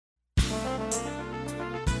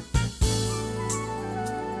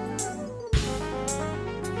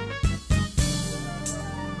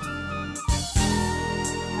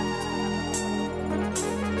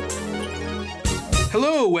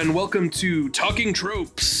Hello and welcome to Talking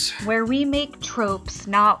Tropes. Where we make tropes,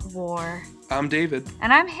 not war. I'm David,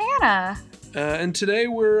 And I'm Hannah. and today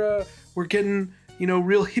we're getting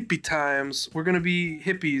real hippie times. We're gonna be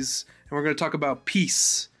hippies, and we're gonna talk about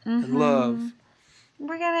peace and love.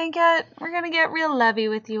 We're gonna get real lovey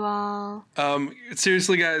with you all.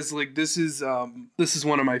 Seriously, guys, like this is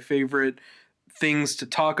one of my favorite things to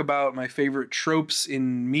talk about. My favorite tropes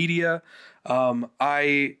in media.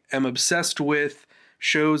 I am obsessed with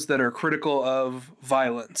shows that are critical of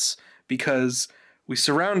violence because we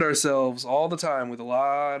surround ourselves all the time with a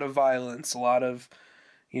lot of violence, a lot of,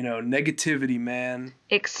 negativity, man.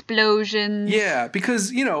 Explosions. Yeah,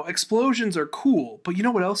 because, explosions are cool, but you know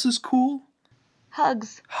what else is cool?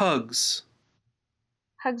 Hugs. Hugs.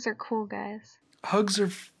 Hugs are cool, guys. Hugs are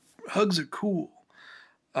cool.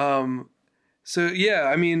 So yeah,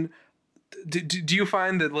 I mean, do you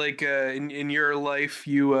find that like in your life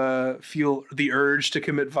you feel the urge to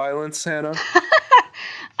commit violence, Hannah?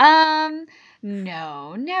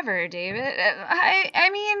 No, never, David. I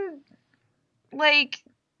mean, like,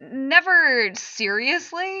 never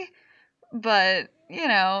seriously, but,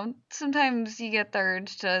 sometimes you get the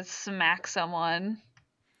urge to smack someone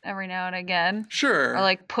every now and again. Sure. Or,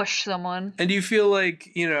 like, push someone. And do you feel like,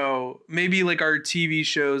 maybe like our TV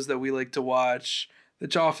shows that we like to watch,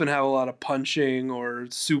 that often have a lot of punching or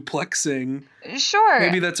suplexing, Sure.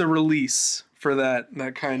 maybe that's a release for that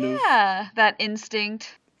kind of... Yeah, that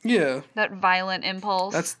instinct. Yeah. That violent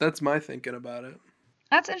impulse. That's my thinking about it.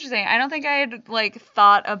 That's interesting. I don't think I had,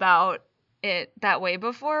 thought about it that way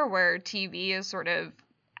before, where TV is sort of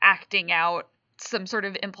acting out some sort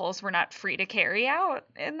of impulse we're not free to carry out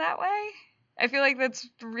in that way. I feel like that's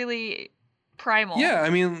really primal. Yeah, I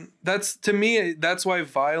mean, to me, that's why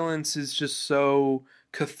violence is just so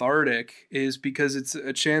cathartic, is because it's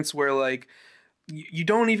a chance where, like, you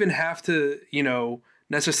don't even have to,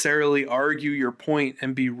 necessarily argue your point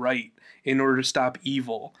and be right in order to stop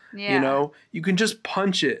evil. Yeah. You can just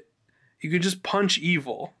punch it. You can just punch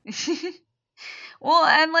evil. Well,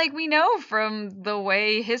 and we know from the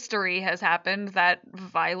way history has happened that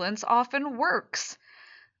violence often works.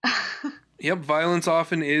 Yep, violence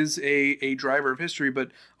often is a driver of history,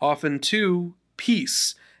 but often too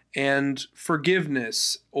peace and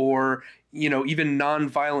forgiveness, or even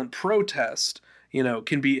nonviolent protest,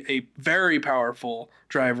 can be a very powerful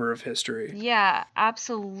driver of history. Yeah,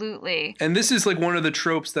 absolutely. And this is like one of the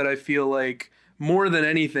tropes that I feel like more than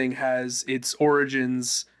anything has its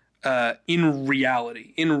origins in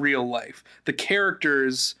reality, in real life. The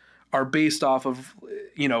characters are based off of,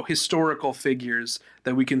 historical figures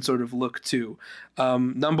that we can sort of look to.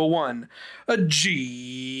 Number one,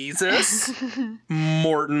 Jesus,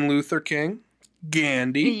 Martin Luther King,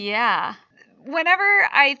 Gandhi. Yeah. Whenever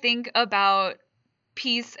I think about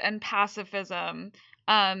peace and pacifism,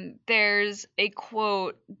 there's a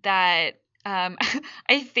quote that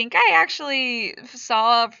I think I actually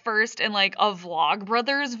saw first in a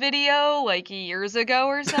Vlogbrothers video years ago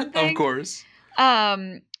or something. Of course.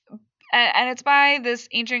 And it's by this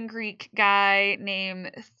ancient Greek guy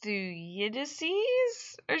named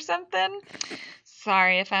Thucydides or something.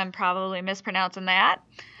 Sorry if I'm probably mispronouncing that.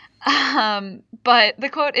 But the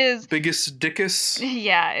quote is... Biggest dickus?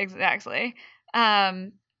 Yeah, exactly.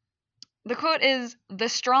 The quote is, "The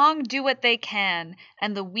strong do what they can,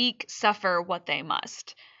 and the weak suffer what they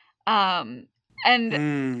must." And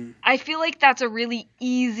I feel like that's a really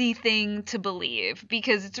easy thing to believe,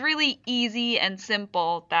 because it's really easy and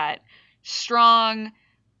simple that strong,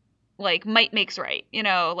 might makes right.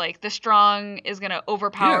 The strong is going to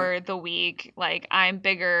overpower the weak. I'm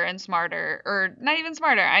bigger and smarter, or not even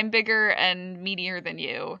smarter. I'm bigger and meatier than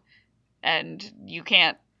you, and you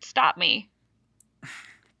can't stop me.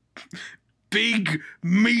 Big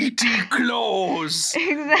meaty claws.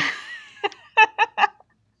 Exactly.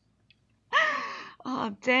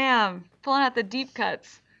 Oh, damn. Pulling out the deep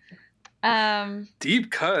cuts.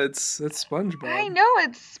 Deep cuts? That's SpongeBob. I know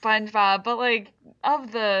it's SpongeBob, but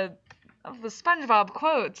of the SpongeBob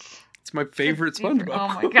quotes. It's my favorite SpongeBob Oh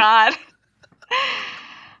my quote. god.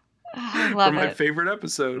 I love From my it. favorite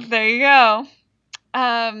episode. There you go.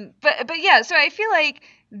 But yeah, so I feel like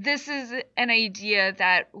this is an idea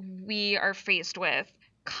that we are faced with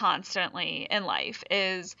constantly in life,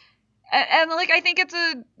 is, and I think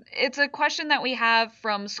it's a question that we have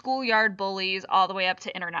from schoolyard bullies all the way up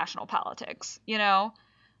to international politics,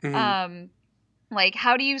 Mm-hmm.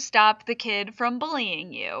 How do you stop the kid from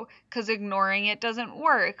bullying you? Because ignoring it doesn't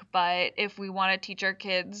work. But if we want to teach our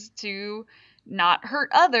kids to not hurt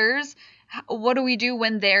others, what do we do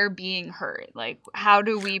when they're being hurt? Like, how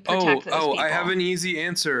do we protect those people? I have an easy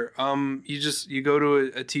answer. You go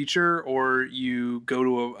to a teacher or you go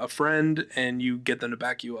to a friend and you get them to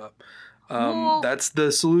back you up. That's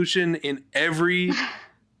the solution in every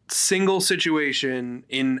single situation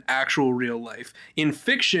in actual real life. In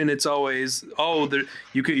fiction, it's always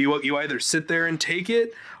you either sit there and take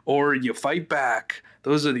it or you fight back.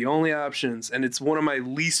 Those are the only options, and it's one of my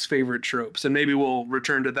least favorite tropes. And maybe we'll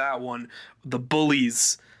return to that one, the bully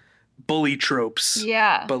tropes.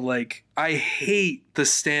 Yeah. But like, I hate the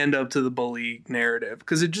stand up to the bully narrative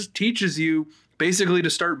because it just teaches you basically to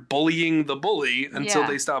start bullying the bully until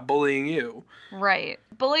they stop bullying you. Right.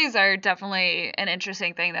 Bullies are definitely an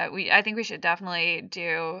interesting thing that I think we should definitely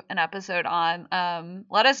do an episode on.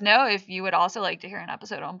 Let us know if you would also like to hear an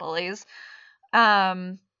episode on bullies.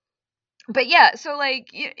 But yeah, so like,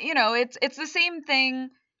 it's the same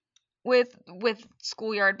thing with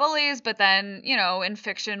schoolyard bullies, but then, in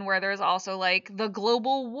fiction where there's also like the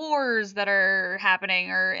global wars that are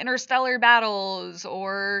happening or interstellar battles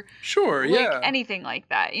or anything like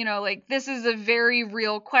that. Like this is a very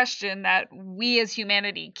real question that we as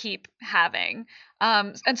humanity keep having.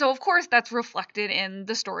 And so of course that's reflected in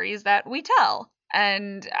the stories that we tell.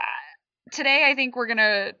 And today I think we're going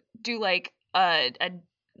to do like a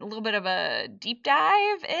little bit of a deep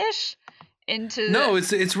dive ish into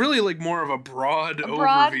it's really like more of a broad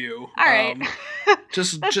overview. All right.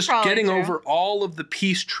 Just getting over all of the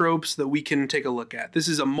peace tropes that we can take a look at. This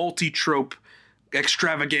is a multi-trope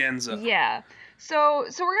extravaganza. Yeah. So we're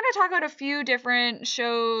going to talk about a few different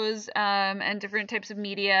shows and different types of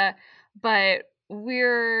media, but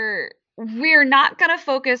we're not going to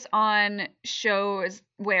focus on shows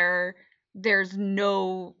where there's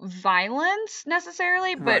no violence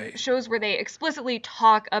necessarily, but shows where they explicitly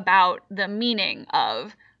talk about the meaning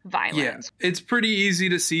of violence. Yeah, it's pretty easy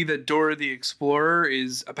to see that Dora the Explorer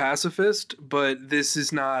is a pacifist, but this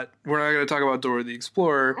is not. We're not going to talk about Dora the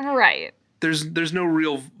Explorer. Right. There's no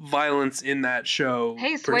real violence in that show.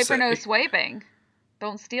 Hey, swipe or no swiping.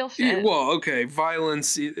 Don't steal shit. Yeah, well, okay,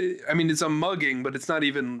 violence. I mean, it's a mugging, but it's not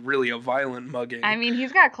even really a violent mugging. I mean,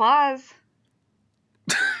 he's got claws.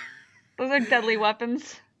 Those are deadly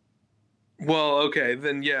weapons. Well, okay,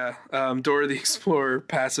 then yeah, Dora the Explorer,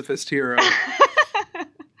 pacifist hero.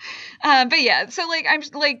 But yeah, so like I'm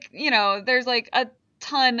like, there's like a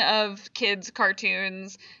ton of kids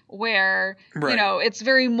cartoons where it's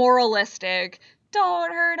very moralistic.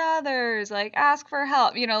 Don't hurt others. Like ask for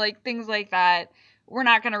help. Like things like that. We're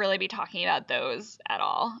not going to really be talking about those at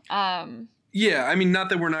all. Yeah, I mean, not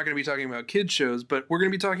that we're not going to be talking about kids shows, but we're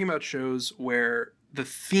going to be talking about shows where the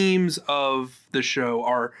themes of the show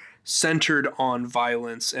are centered on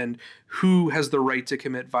violence and who has the right to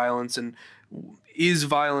commit violence and is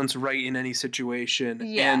violence right in any situation.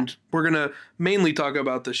 Yeah. And we're going to mainly talk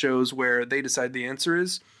about the shows where they decide the answer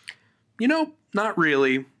is, not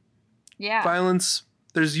really. Yeah. Violence,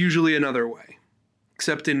 there's usually another way,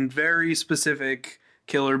 except in very specific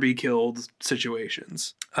kill or be killed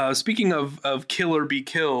situations. Speaking of kill or be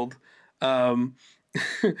killed, I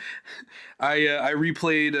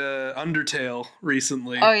replayed Undertale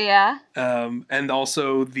recently. Oh yeah. And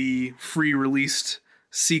also the free released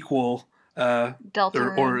sequel.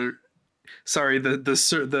 Deltarune.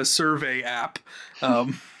 The survey app,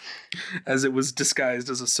 as it was disguised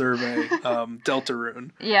as a survey.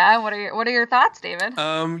 Deltarune. Yeah. What are your thoughts, David?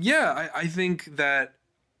 I think that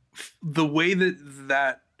the way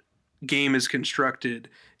that game is constructed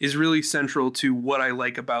is really central to what I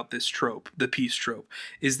like about this trope, the peace trope,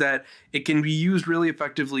 is that it can be used really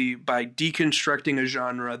effectively by deconstructing a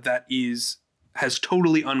genre that has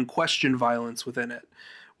totally unquestioned violence within it,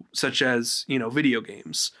 such as, video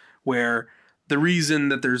games, where the reason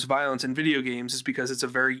that there's violence in video games is because it's a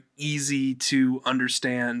very easy to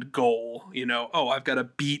understand goal. I've got to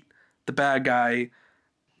beat the bad guy,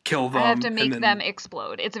 kill them. I have to make them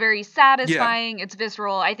explode. It's very satisfying. Yeah. It's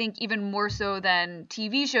visceral. I think even more so than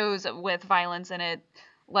TV shows with violence in it,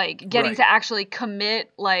 like getting to actually commit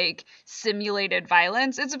like simulated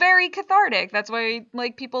violence. It's very cathartic. That's why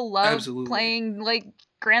like people love playing like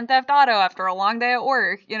Grand Theft Auto after a long day at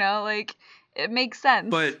work, like it makes sense.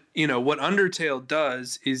 But, what Undertale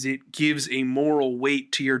does is it gives a moral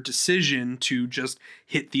weight to your decision to just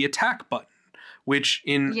hit the attack button, which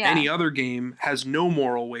in any other game has no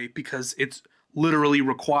moral weight because it's literally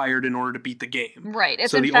required in order to beat the game. Right.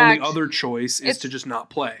 It's so the only other choice is to just not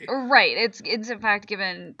play. Right. It's in fact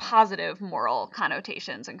given positive moral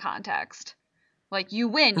connotations and context. Like you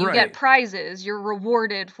win, you get prizes, you're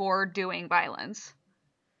rewarded for doing violence.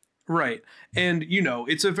 Right. And,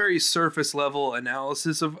 it's a very surface level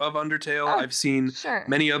analysis of Undertale. Oh, I've seen sure.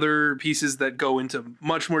 many other pieces that go into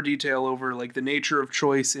much more detail over like the nature of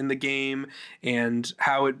choice in the game and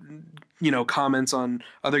how it, comments on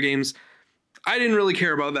other games. I didn't really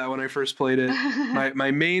care about that when I first played it.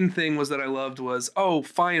 My main thing was that I loved was, oh,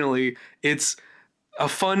 finally, it's a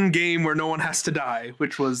fun game where no one has to die,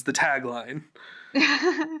 which was the tagline.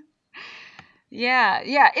 Yeah,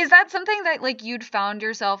 yeah. Is that something that like you'd found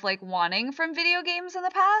yourself like wanting from video games in the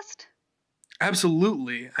past?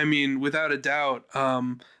 Absolutely. I mean, without a doubt,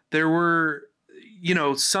 there were,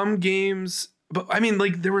 some games, but I mean,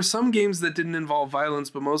 like, there were some games that didn't involve violence,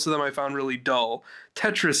 but most of them I found really dull.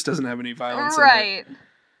 Tetris doesn't have any violence in it. Right.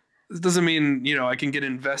 This doesn't mean, I can get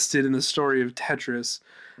invested in the story of Tetris.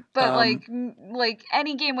 But Um, like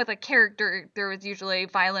any game with a character, there was usually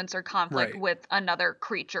violence or conflict right. with another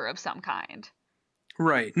creature of some kind.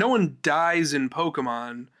 Right. No one dies in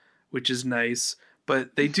Pokemon, which is nice,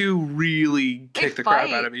 but they do really They kick the crap out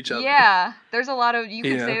fight. of each other. Yeah. There's a lot of you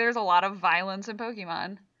could say Yeah. there's a lot of violence in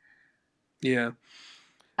Pokemon. Yeah.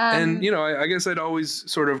 And Um I guess I'd always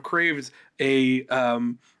sort of craved a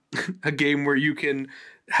a game where you can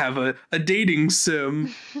have a dating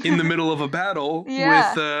sim in the middle of a battle with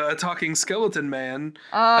Yeah. a talking skeleton man.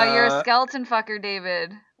 Oh, you're a Uh, skeleton fucker,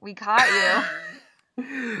 David. We caught you.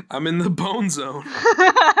 I'm in the bone zone.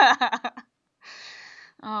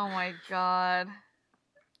 Oh my god.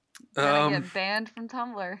 Gonna Um, get banned from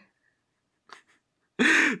Tumblr.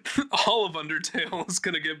 all of Undertale is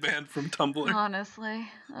gonna get banned from Tumblr. Honestly.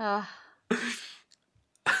 Ugh.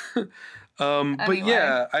 But Anyway.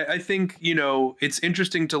 yeah, I think it's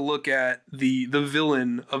interesting to look at the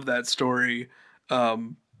villain of that story,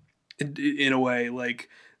 in a way, like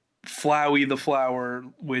Flowey the Flower,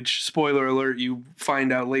 which, spoiler alert, you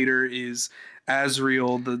find out later is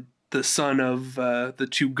Asriel, the son of the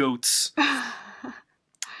two goats.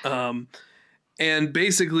 Um, and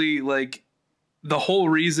basically, like, the whole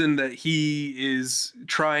reason that he is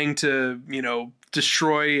trying to,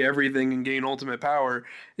 destroy everything and gain ultimate power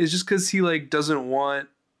is just because he, like, doesn't want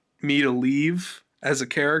me to leave as a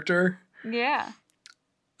character. Yeah.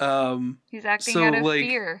 He's acting So, out of like,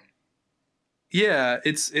 fear. yeah,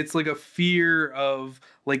 it's like a fear of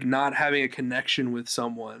like not having a connection with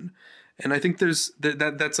someone, and I think there's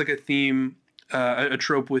that's like a theme, a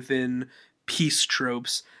trope within peace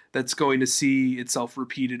tropes that's going to see itself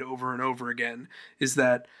repeated over and over again. Is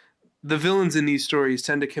that the villains in these stories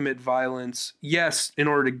tend to commit violence, yes, in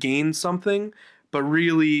order to gain something, but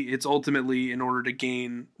really it's ultimately in order to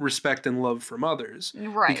gain respect and love from others.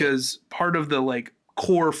 Right. Because part of the like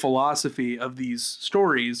core philosophy of these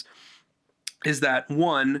stories is that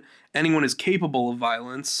one, anyone is capable of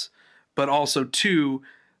violence, but also two,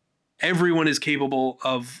 everyone is capable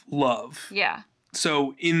of love. Yeah.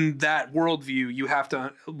 So in that worldview, you have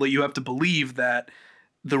to believe that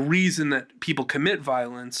the reason that people commit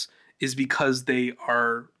violence is because they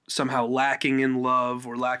are somehow lacking in love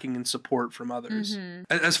or lacking in support from others. Mm-hmm.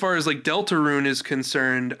 As far as like Deltarune is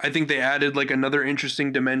concerned, I think they added like another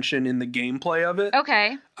interesting dimension in the gameplay of it.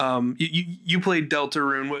 Okay. You played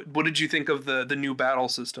Deltarune. What did you think of the new battle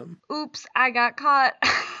system? Oops, I got caught.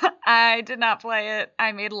 I did not play it.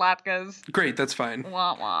 I made latkes. Great, that's fine.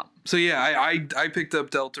 Womp womp. So yeah, I picked up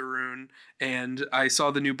Deltarune and I saw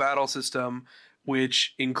the new battle system,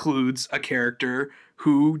 which includes a character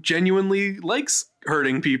who genuinely likes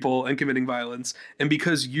hurting people and committing violence. And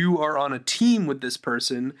because you are on a team with this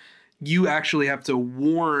person, you actually have to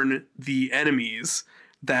warn the enemies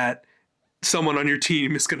that someone on your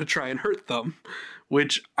team is going to try and hurt them,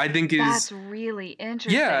 which I think is... That's really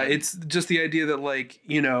interesting. Yeah, it's just the idea that, like,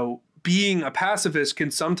 being a pacifist can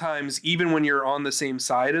sometimes, even when you're on the same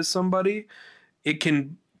side as somebody, it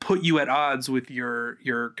can put you at odds with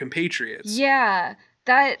your compatriots. Yeah,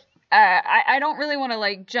 that I don't really want to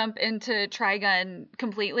like jump into Trigun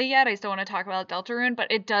completely yet. I still want to talk about Deltarune, but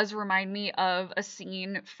it does remind me of a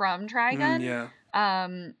scene from Trigun. Yeah.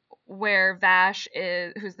 Where Vash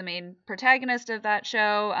who's the main protagonist of that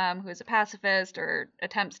show, who is a pacifist or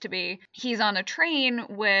attempts to be. He's on a train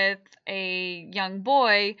with a young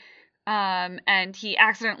boy, and he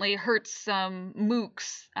accidentally hurts some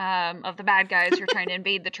mooks of the bad guys who are trying to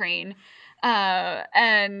invade the train.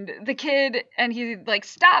 And the kid, and he like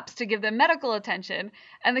stops to give them medical attention,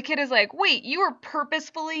 and the kid is like, wait, you were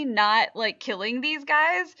purposefully not like killing these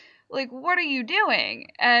guys? Like, what are you doing?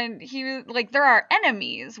 And he was like, there are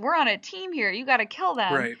enemies. We're on a team here. You got to kill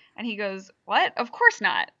them. Right. And he goes, what? Of course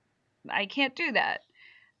not. I can't do that.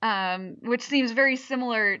 Which seems very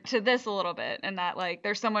similar to this a little bit, in that like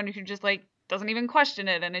there's someone who just like doesn't even question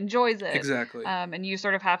it and enjoys it. Exactly. And you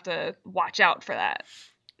sort of have to watch out for that.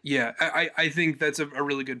 Yeah, I think that's a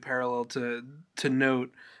really good parallel to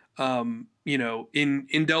note. You know, in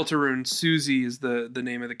Deltarune, Susie is the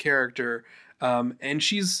name of the character, and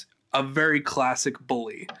she's a very classic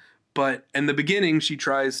bully. But in the beginning, she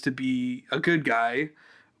tries to be a good guy,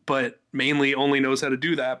 but mainly only knows how to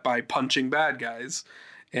do that by punching bad guys.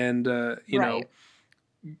 And you Right. know,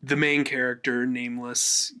 the main character,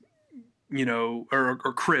 Nameless, you know, or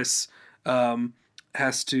Chris, um,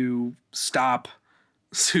 has to stop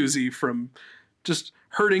Susie from just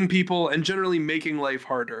hurting people and generally making life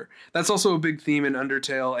harder. That's also a big theme in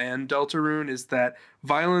Undertale and Deltarune, is that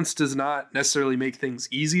violence does not necessarily make things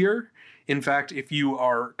easier. In fact, if you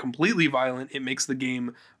are completely violent, it makes the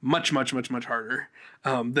game much, much, much, much harder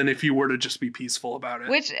than if you were to just be peaceful about it.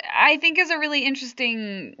 Which I think is a really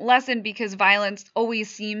interesting lesson because violence always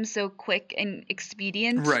seems so quick and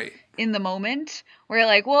expedient Right. in the moment. Where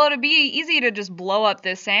like, well, it'd be easy to just blow up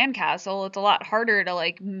this sandcastle. It's a lot harder to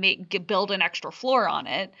like build an extra floor on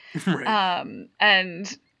it. Right.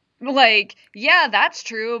 And like, yeah, that's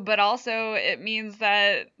true, but also it means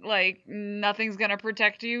that like nothing's gonna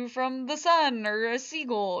protect you from the sun or a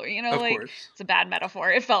seagull. You know, Of like course. it's a bad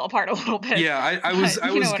metaphor. It fell apart a little bit. Yeah, But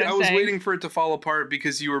you know what I'm I was saying. waiting for it to fall apart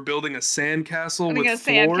because you were building a sandcastle I think with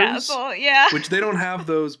a floors, sandcastle. Yeah. which they don't have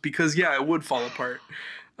those because yeah, it would fall apart.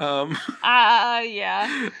 Um,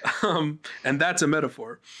 Yeah. and that's a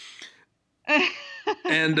metaphor.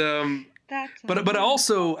 And That's a but metaphor.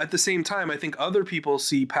 also at the same time, I think other people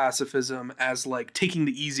see pacifism as like taking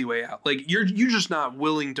the easy way out. Like you're just not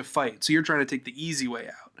willing to fight, so you're trying to take the easy way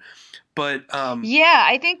out. But Yeah,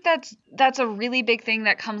 I think that's a really big thing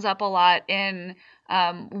that comes up a lot in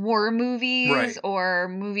war movies right, or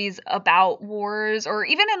movies about wars or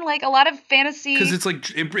even in like a lot of because fantasy. it's like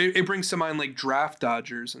it brings to mind like draft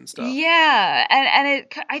dodgers and stuff. Yeah, and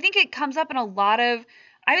I think it comes up in a lot of,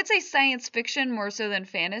 I would say, science fiction more so than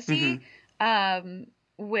fantasy, Hmm. um,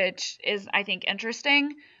 which is I think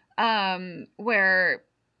interesting. Where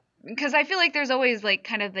because I feel like there's always like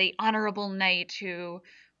kind of the honorable knight who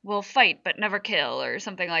will fight but never kill or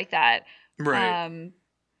something like that. Right. Um,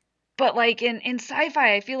 but like in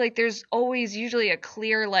sci-fi, I feel like there's always usually a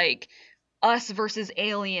clear like us versus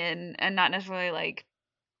alien and not necessarily like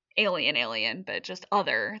alien, but just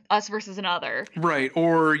other, us versus another. Right.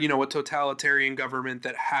 Or, you know, a totalitarian government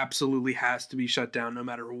that absolutely has to be shut down no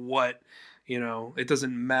matter what. You know, it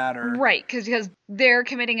doesn't matter. Right, because they're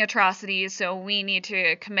committing atrocities, so we need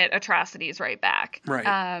to commit atrocities right back.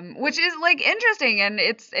 Right. Which is like interesting, and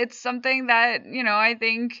it's something that I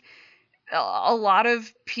think a lot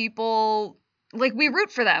of people like. We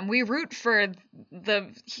root for them. We root for the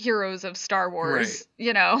heroes of Star Right. Wars,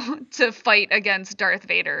 to fight against Darth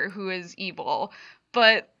Vader, who is evil,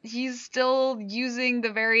 but he's still using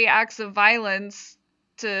the very acts of violence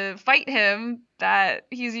to fight him that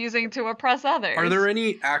he's using to oppress Are there others.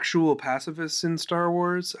 any actual pacifists in Star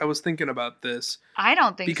Wars? I was thinking about this I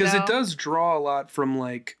don't think because it so. does draw a lot from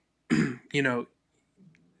like, you know,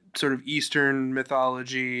 sort of Eastern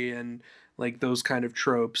mythology and like those kind of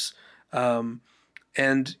tropes. Um,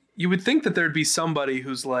 and you would think that there'd be somebody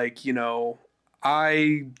who's like, you know,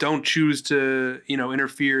 I don't choose to, you know,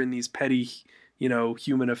 interfere in these petty, you know,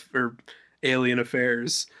 or alien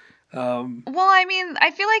affairs. Well, I mean,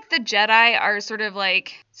 I feel like the Jedi are sort of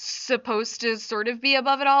like supposed to sort of be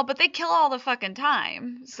above it all, but they kill all the fucking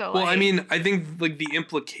time. So Well, I like, mean, I think like the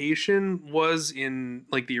implication was in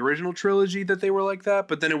like the original trilogy that they were like that,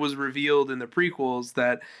 but then it was revealed in the prequels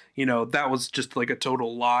that, you know, that was just like a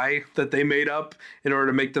total lie that they made up in order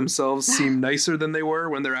to make themselves seem nicer than they were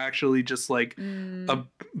when they're actually just like a mm,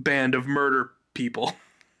 band of murder people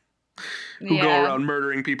who go yeah. around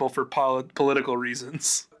murdering people for political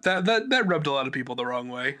reasons. That rubbed a lot of people the wrong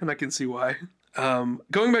way, and I can see why.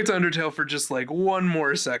 Going back to Undertale for just like one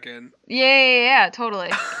more second, Yeah, totally.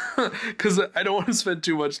 because I don't want to spend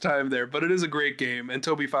too much time there, but it is a great game, and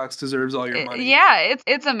Toby Fox deserves all your money. Yeah,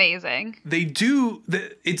 it's amazing. They do.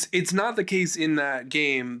 It's not the case in that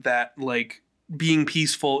game that like being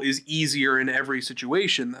peaceful is easier in every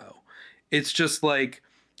situation, though. It's just like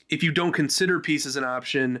if you don't consider peace as an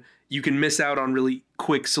option, you can miss out on really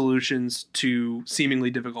quick solutions to seemingly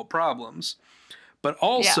difficult problems. But Yeah.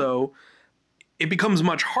 also, it becomes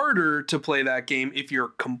much harder to play that game if you're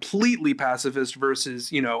completely pacifist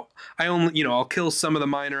versus, you know, I only, you know, I'll kill some of the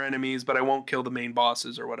minor enemies, but I won't kill the main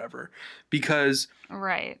bosses or whatever. Because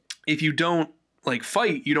Right. if you don't like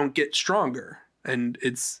fight, you don't get stronger and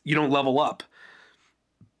you don't level up.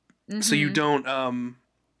 So you Mhm. don't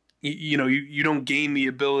you know, you don't gain the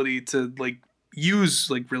ability to like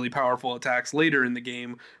use like really powerful attacks later in the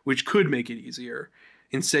game, which could make it easier.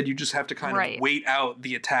 Instead, you just have to kind of Right. wait out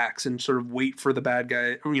the attacks and sort of wait for the bad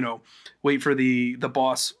guy, wait for the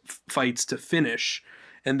boss fights to finish,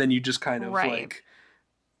 and then you just kind of Right. like,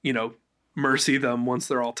 mercy them once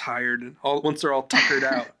they're all tired and once they're all tuckered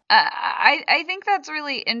out. I think that's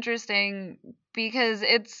really interesting because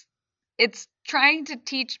it's trying to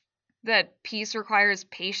teach that peace requires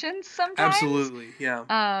patience sometimes. Absolutely,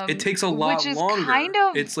 yeah. It takes a lot which is longer. kind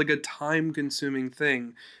of It's like a time-consuming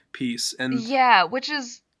thing, peace, and yeah, which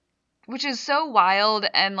is so wild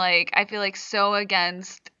and like I feel like so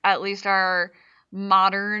against at least our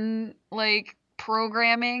modern like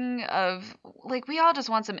programming of like we all just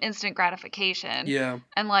want some instant gratification. yeah.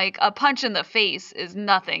 And like a punch in the face is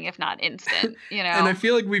nothing if not instant, you know? And I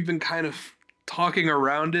feel like we've been kind of talking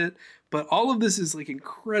around it, but all of this is like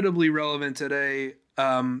incredibly relevant today,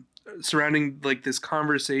 surrounding like this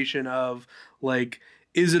conversation of like,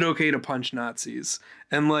 is it okay to punch Nazis?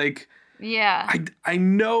 And like, yeah. I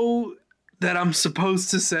know that I'm supposed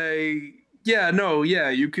to say, yeah, no, yeah,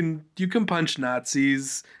 you can punch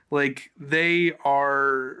Nazis. Like, they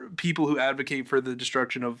are people who advocate for the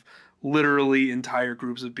destruction of literally entire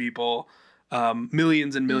groups of people,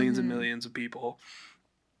 millions and millions and millions of people.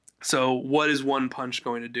 So what is one punch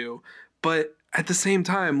going to do? But at the same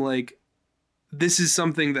time, like, this is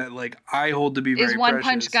something that like I hold to be very Is one precious.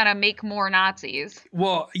 punch gonna make more Nazis?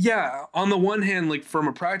 Well, yeah. On the one hand, like from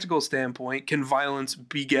a practical standpoint, can violence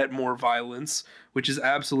beget more violence, which is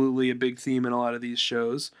absolutely a big theme in a lot of these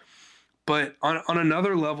shows. But on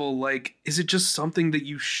another level, like, is it just something that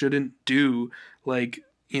you shouldn't do? Like,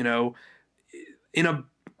 in a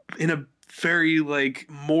very like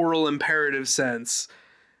moral imperative sense,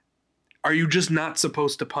 are you just not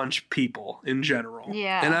supposed to punch people in general?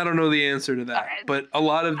 Yeah. And I don't know the answer to that, but a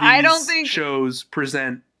lot of I don't these think- shows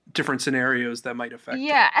present different scenarios that might affect it.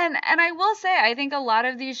 Yeah, and I will say I think a lot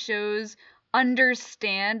of these shows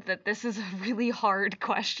understand that this is a really hard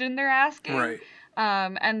question they're asking. Right.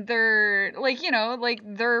 And they're like, like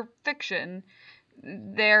they're fiction.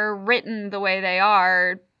 They're written the way they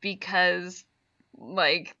are because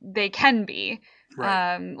like they can be.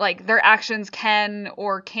 Right. Like their actions can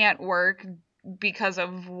or can't work because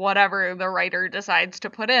of whatever the writer decides to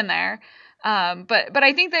put in there. But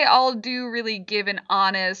I think they all do really give an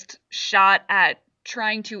honest shot at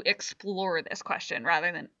trying to explore this question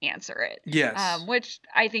rather than answer it. Yes. Which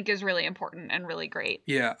I think is really important and really great.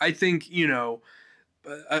 Yeah, I think,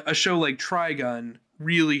 a show like Trigun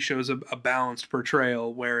really shows a balanced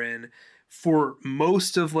portrayal wherein for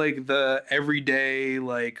most of like the everyday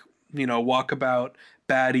like walkabout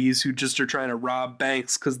baddies who just are trying to rob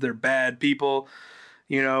banks because they're bad people,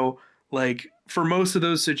 like for most of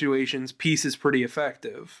those situations peace is pretty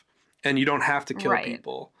effective and you don't have to kill Right.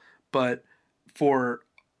 people. But for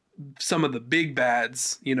some of the big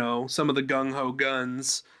bads, some of the gung-ho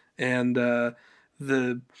guns and the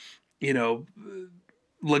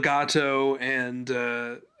Legato and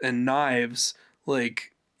Knives,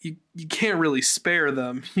 like you can't really spare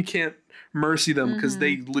them. You can't mercy them because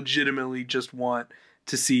they legitimately just want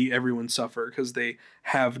to see everyone suffer because they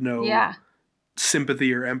have no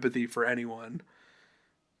sympathy or empathy for anyone.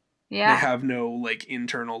 Yeah. They have no like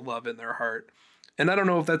internal love in their heart. And I don't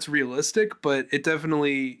know if that's realistic, but it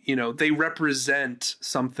definitely, they represent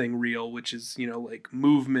something real, which is, like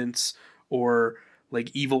movements or like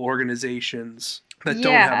evil organizations that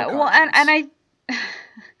don't have a conscience. Well, and I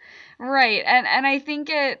right. And I think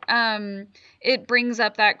it brings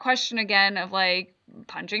up that question again of like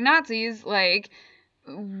punching Nazis, like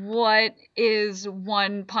what is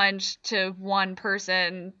one punch to one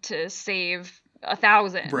person to save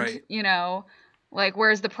 1,000? Right. Like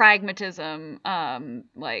where's the pragmatism,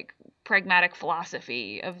 like pragmatic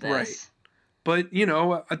philosophy of this? Right. But,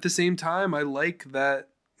 at the same time, I like that,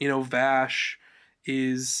 Vash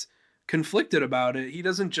is conflicted about it. He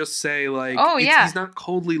doesn't just say like, he's not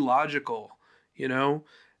coldly logical,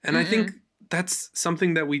 and I think that's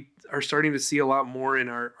something that we are starting to see a lot more in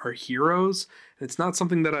our heroes. And it's not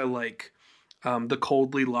something that I like, the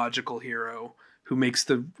coldly logical hero who makes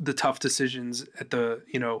the tough decisions at the,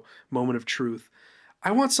 moment of truth.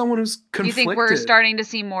 I want someone who's conflicted. You think we're starting to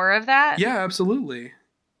see more of that? Yeah, absolutely.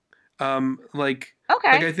 Like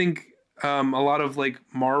I think a lot of like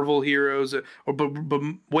Marvel heroes, but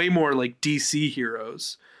way more like DC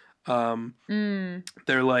heroes.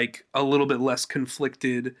 They're like a little bit less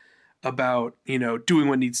conflicted about doing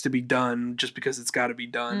what needs to be done just because it's got to be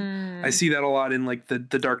done. I see that a lot in like the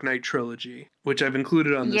Dark Knight trilogy, which I've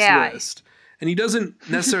included on this list. And he doesn't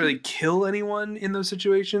necessarily kill anyone in those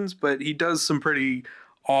situations, but he does some pretty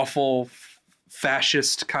awful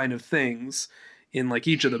fascist kind of things in like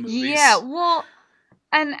each of the movies. Yeah, well,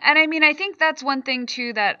 And I mean, I think that's one thing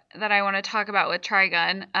too that I want to talk about with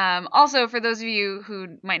Trigun. Also, for those of you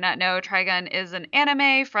who might not know, Trigun is an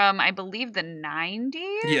anime from, I believe, the 90s.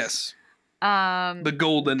 Yes. The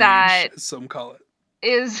golden age, as some call it.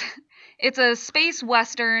 It's a space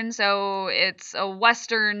western, so it's a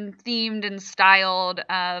western themed and styled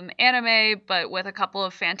anime, but with a couple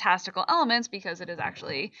of fantastical elements because it is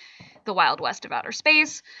actually the Wild West of outer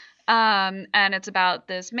space. And it's about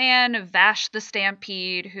this man, Vash the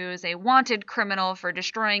Stampede, who is a wanted criminal for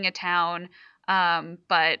destroying a town.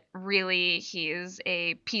 But really, he's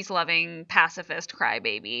a peace-loving pacifist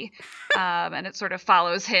crybaby. And it sort of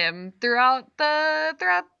follows him throughout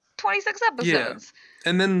 26 episodes. Yeah.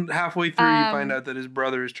 And then halfway through, you find out that his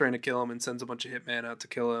brother is trying to kill him and sends a bunch of hitmen out to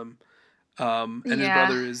kill him. And his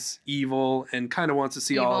brother is evil and kind of wants to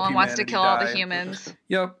see all of humanity wants to kill die. all the humans.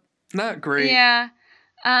 Yep. Not great. Yeah.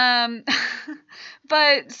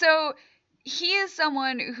 But so he is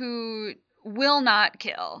someone who will not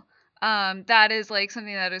kill. That is like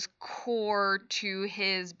something that is core to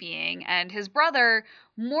his being. And his brother,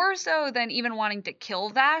 more so than even wanting to kill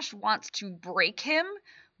Vash, wants to break him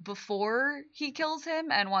before he kills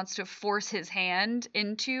him and wants to force his hand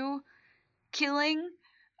into killing,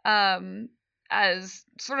 as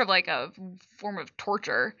sort of like a form of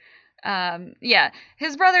torture. Yeah,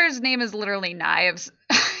 his brother's name is literally Knives.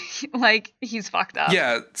 Like, he's fucked up.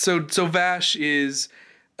 Yeah, so Vash is,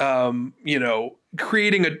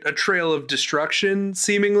 creating a trail of destruction,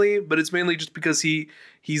 seemingly, but it's mainly just because he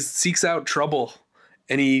seeks out trouble,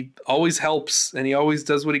 and he always helps, and he always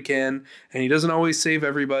does what he can, and he doesn't always save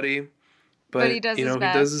everybody, but he does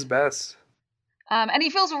his best. And he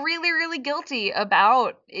feels really, really guilty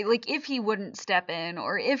about, like, if he wouldn't step in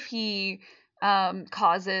or if he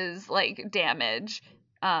causes, like, damage.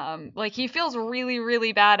 Like, he feels really,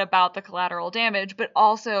 really bad about the collateral damage, but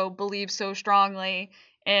also believes so strongly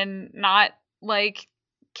in not, like,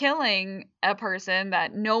 killing a person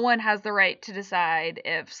that no one has the right to decide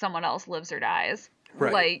if someone else lives or dies.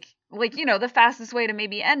 Right. Like, the fastest way to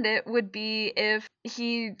maybe end it would be if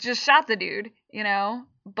he just shot the dude,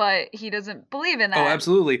 but he doesn't believe in that. Oh,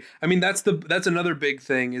 absolutely. I mean, that's another big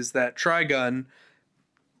thing, is that Trigun,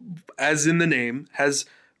 as in the name, has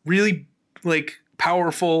really, like,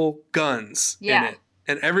 powerful guns in it.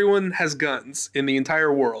 And everyone has guns in the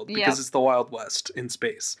entire world because it's the Wild West in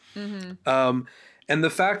space. Mm-hmm. And the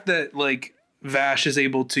fact that, like, Vash is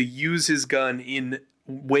able to use his gun in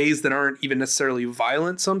ways that aren't even necessarily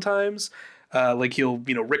violent sometimes, like he'll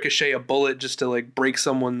ricochet a bullet just to, like, break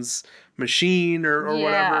someone's machine or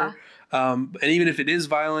whatever, and even if it is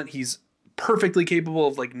violent, he's perfectly capable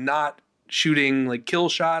of, like, not shooting, like, kill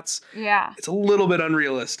shots. It's a little bit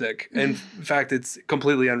unrealistic. In fact, it's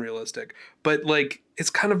completely unrealistic, but, like, it's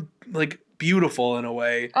kind of, like, beautiful in a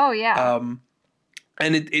way. Oh yeah.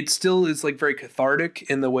 And it still is, like, very cathartic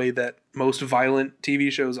in the way that most violent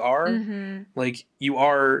TV shows are. Mm-hmm. Like, you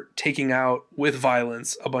are taking out with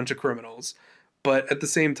violence a bunch of criminals, but at the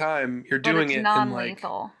same time, you're doing it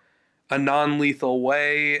non-lethal. in, like, a non-lethal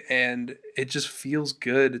way, and it just feels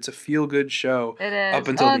good. It's a feel-good show. It is. Up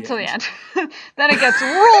until the end. Then it gets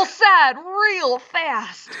real sad real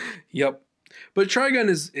fast. Yep. But Trigun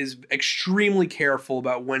is extremely careful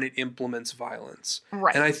about when it implements violence.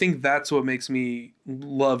 Right. And I think that's what makes me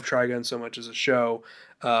love Trigun so much as a show,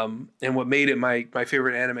 and what made it my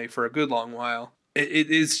favorite anime for a good long while.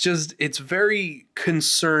 It's very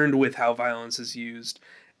concerned with how violence is used.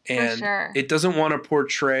 And it doesn't want to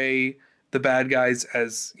portray the bad guys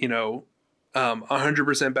as,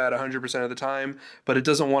 100% bad 100% of the time, but it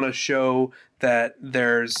doesn't want to show that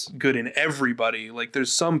there's good in everybody. Like,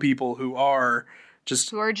 there's some people who are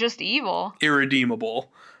just evil,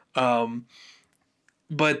 irredeemable.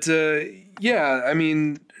 But I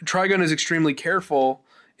mean, Trigun is extremely careful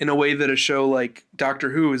in a way that a show like Doctor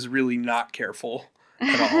Who is really not careful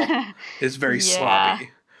at all. It's very sloppy.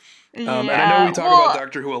 And I know we talk about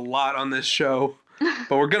Doctor Who a lot on this show,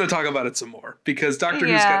 but we're going to talk about it some more, because Doctor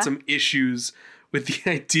Who's got some issues with the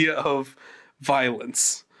idea of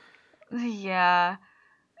violence. Yeah.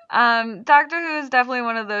 Doctor Who is definitely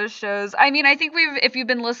one of those shows. I mean, I think if you've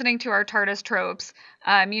been listening to our TARDIS tropes,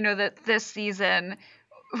 you know that this season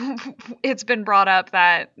it's been brought up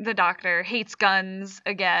that the Doctor hates guns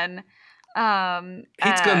again.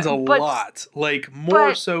 Hates guns a lot. Like,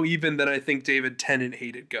 more so even than I think David Tennant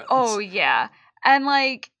hated guns. Oh, yeah. And,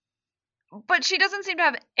 like, but she doesn't seem to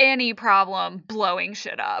have any problem blowing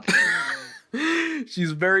shit up.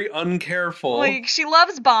 She's very uncareful. Like, she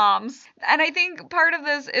loves bombs. And I think part of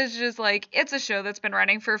this is just, like, it's a show that's been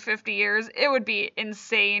running for 50 years. It would be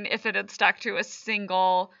insane if it had stuck to a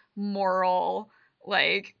single moral,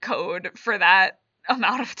 like, code for that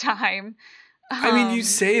amount of time. I mean, you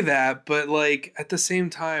say that, but like at the same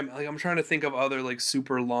time, like I'm trying to think of other like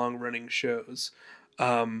super long running shows.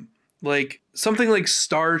 Like something like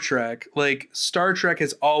Star Trek. Like Star Trek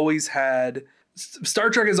has always had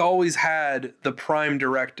the prime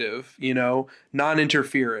directive, you know,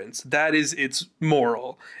 non-interference. That is its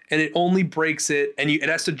moral, and it only breaks it, and it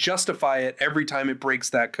has to justify it every time it breaks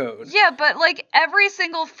that code. Yeah, but like every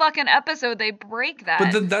single fucking episode, they break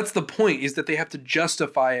that. But that's the point, is that they have to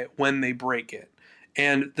justify it when they break it,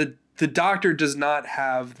 and the Doctor does not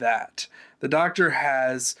have that. The Doctor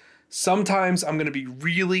has. Sometimes I'm going to be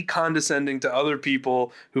really condescending to other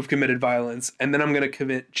people who've committed violence, and then I'm going to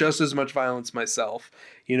commit just as much violence myself.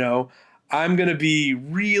 You know, I'm going to be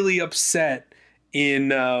really upset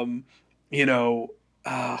in, oh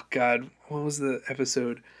God, what was the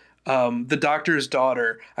episode? The Doctor's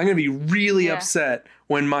Daughter. I'm going to be really upset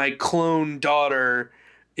when my clone daughter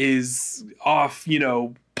is off,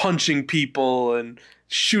 punching people and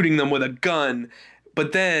shooting them with a gun.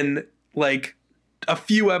 But then, like, a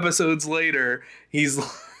few episodes later, he's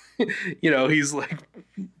he's like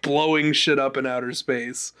blowing shit up in outer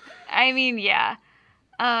space. I mean, yeah.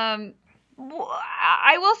 I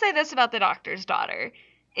will say this about the Doctor's Daughter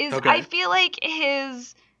is I feel like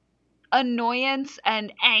his annoyance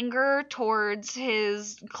and anger towards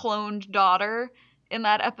his cloned daughter in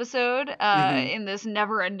that episode, in this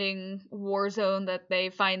never-ending war zone that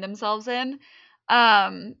they find themselves in,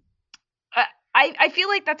 I feel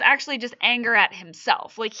like that's actually just anger at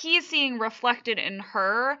himself. Like, he's seeing reflected in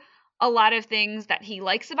her a lot of things that he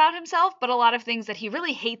likes about himself, but a lot of things that he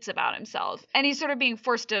really hates about himself. And he's sort of being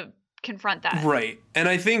forced to confront that. Right. And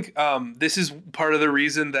I think this is part of the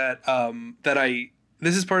reason that I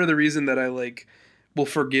like will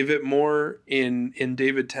forgive it more in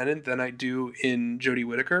David Tennant than I do in Jodie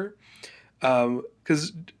Whittaker.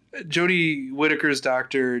 Because Jodie Whittaker's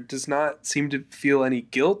Doctor does not seem to feel any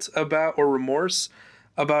guilt about or remorse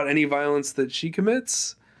about any violence that she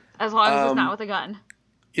commits. As long as it's not with a gun.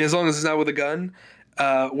 Yeah, as long as it's not with a gun.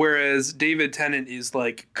 Whereas David Tennant is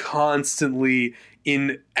like constantly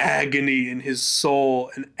in agony in his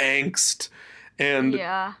soul and angst. And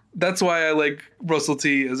that's why I like Russell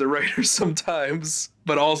T as a writer sometimes.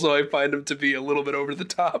 But also I find him to be a little bit over the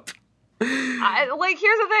top.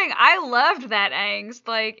 Here's the thing. I loved that angst.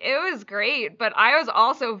 Like, it was great, but I was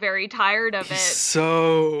also very tired of it.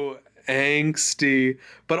 So angsty,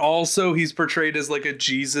 but also he's portrayed as like a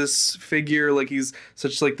Jesus figure. Like, he's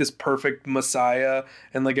such like this perfect Messiah,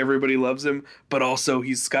 and like everybody loves him. But also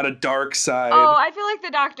he's got a dark side. Oh, I feel like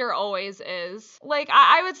the Doctor always is. Like,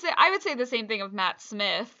 I would say the same thing of Matt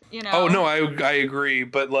Smith. You know? Oh no, I agree.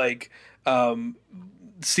 But like,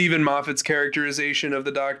 Stephen Moffat's characterization of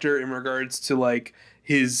the Doctor in regards to like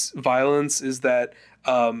his violence is that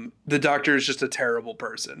the Doctor is just a terrible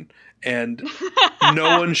person, and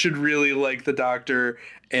no one should really like the Doctor,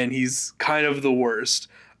 and he's kind of the worst.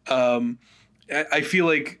 I feel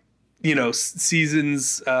like,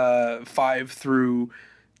 seasons 5 through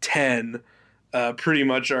 10 pretty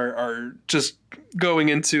much are just going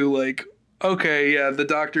into like, okay, yeah, the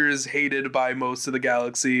Doctor is hated by most of the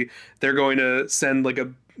galaxy. They're going to send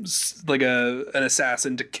an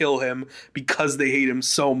assassin to kill him because they hate him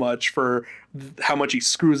so much for how much he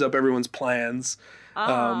screws up everyone's plans.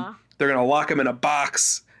 They're going to lock him in a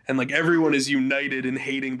box, and like everyone is united in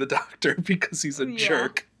hating the Doctor because he's a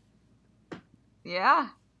jerk. Yeah.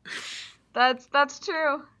 That's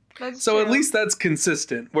true. So at least that's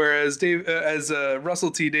consistent. Whereas Russell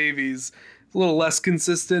T Davies, a little less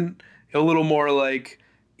consistent. A little more like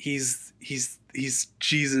he's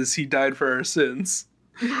Jesus. He died for our sins,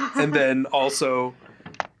 and then also,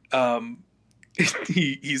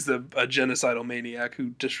 he's a genocidal maniac who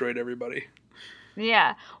destroyed everybody.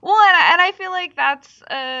 Yeah. Well, and I feel like that's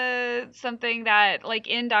something that, like,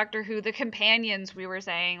 in Doctor Who, the companions, we were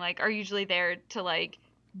saying, like, are usually there to like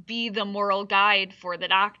be the moral guide for the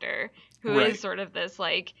Doctor, who is sort of this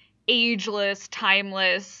like ageless,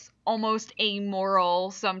 timeless, almost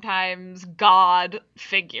amoral, sometimes God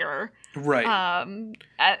figure. Right.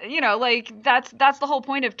 Like that's the whole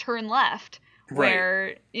point of Turn Left,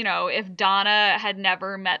 where, if Donna had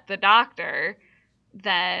never met the Doctor,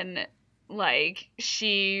 then like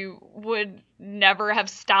she would never have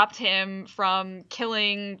stopped him from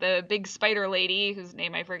killing the big spider lady, whose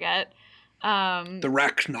name I forget. The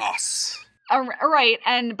Rachnos. Right,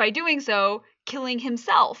 and by doing so, killing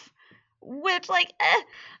himself, which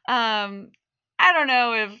I don't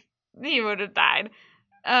know if he would have died.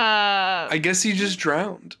 I guess he just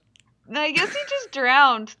drowned. I guess he just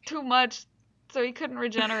drowned too much, so he couldn't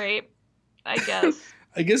regenerate, I guess.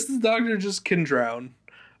 I guess the Doctor just can drown.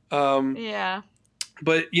 Yeah.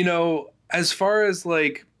 But, as far as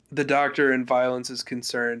like the Doctor and violence is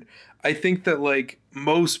concerned, I think that like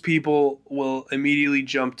most people will immediately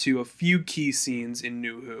jump to a few key scenes in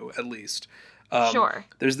New Who, at least. Sure.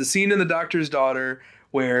 There's the scene in The Doctor's Daughter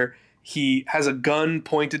where he has a gun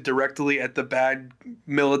pointed directly at the bad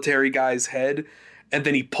military guy's head, and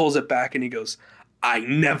then he pulls it back and he goes, "I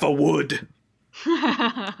never would."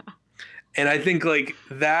 And I think like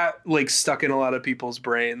that like stuck in a lot of people's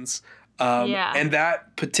brains. Yeah. And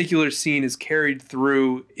that particular scene is carried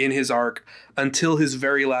through in his arc until his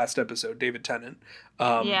very last episode, David Tennant.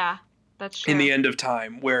 Yeah, that's true. In the end of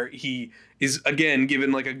time, where he is again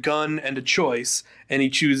given like a gun and a choice, and he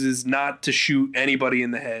chooses not to shoot anybody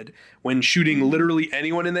in the head, when shooting literally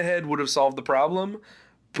anyone in the head would have solved the problem.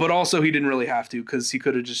 But also he didn't really have to, because he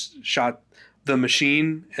could have just shot the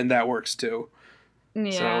machine, and that works too.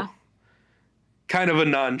 Yeah. So, kind of a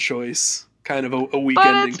non-choice, kind of a weak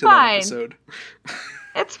ending to that episode.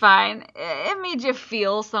 It's fine. It made you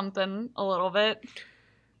feel something a little bit.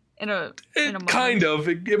 In a moment. Kind of.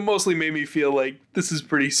 It mostly made me feel like this is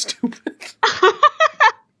pretty stupid. But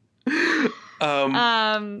all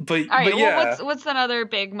right, but well, yeah. what's another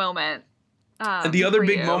big moment? And the other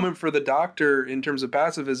big moment for the Doctor in terms of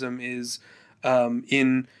pacifism is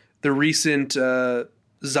in the recent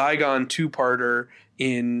Zygon two-parter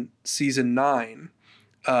in season 9.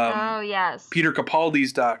 Oh yes. Peter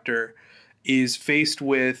Capaldi's Doctor is faced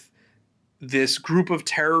with this group of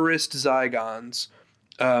terrorist Zygons.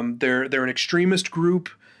 They're an extremist group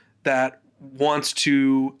that wants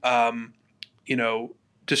to,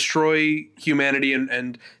 destroy humanity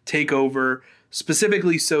and take over,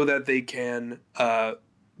 specifically so that they can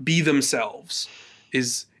be themselves.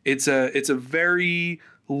 It's a very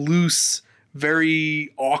loose,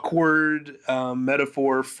 very awkward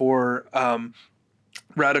metaphor for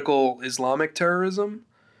radical Islamic terrorism.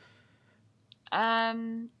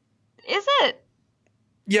 Is it?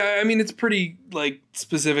 Yeah, I mean, it's pretty, like,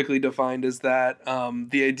 specifically defined as that.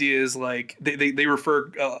 The idea is, like, they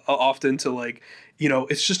refer often to, like,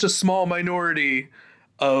 it's just a small minority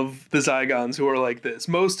of the Zygons who are like this.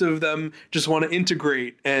 Most of them just want to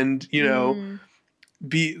integrate and,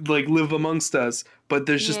 be, like, live amongst us. But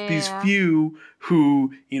there's just these few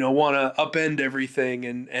who, want to upend everything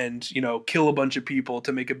and, kill a bunch of people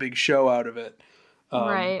to make a big show out of it.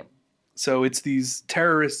 Right. So it's these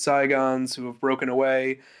terrorist Zygons who have broken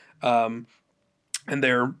away, and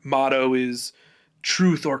their motto is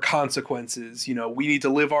truth or consequences. We need to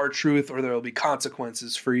live our truth or there will be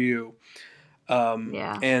consequences for you.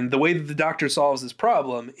 And the way that the Doctor solves this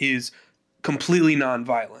problem is completely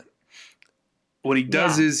nonviolent. What he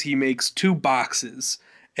does is he makes 2 boxes,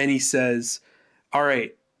 and he says, all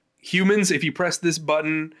right, humans, if you press this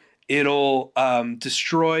button, it'll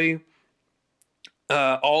destroy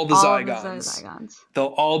all the Zygons. They'll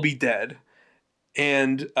all be dead.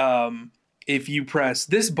 And if you press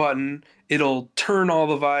this button, it'll turn all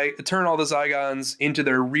the Zygons into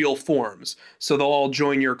their real forms. So they'll all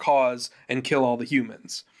join your cause and kill all the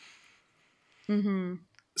humans. Mm-hmm.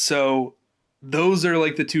 So those are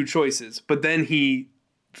like the 2 choices. But then he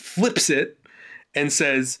flips it and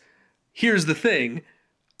says, here's the thing.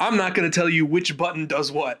 I'm not going to tell you which button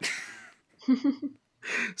does what.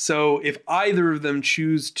 So if either of them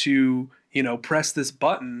choose to, press this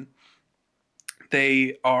button,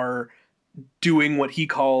 they are doing what he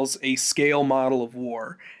calls a scale model of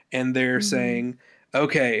war. And they're saying,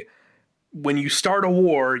 okay, when you start a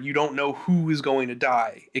war, you don't know who is going to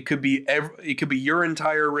die. It could be your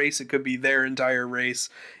entire race. It could be their entire race.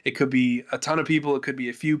 It could be a ton of people. It could be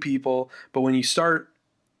a few people. But when you start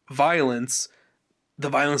violence, the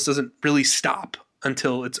violence doesn't really stop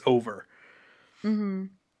until it's over. Mm-hmm.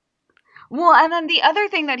 Well, and then the other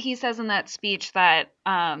thing that he says in that speech that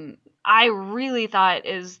I really thought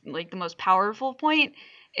is like the most powerful point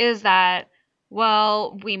is that,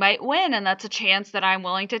 well, we might win, and that's a chance that I'm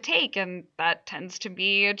willing to take, and that tends to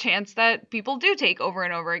be a chance that people do take over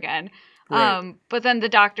and over again. Right. But then the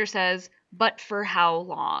Doctor says, but for how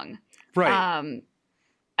long? Right.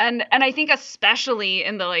 And I think especially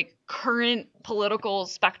in the like current political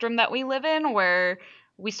spectrum that we live in, where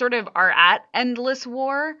we sort of are at endless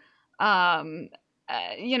war, and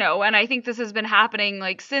I think this has been happening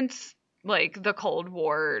like since like the Cold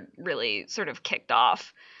War really sort of kicked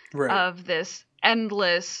off, of this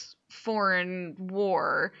endless foreign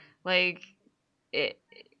war. Like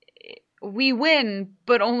we win,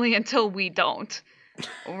 but only until we don't.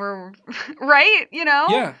 Or right,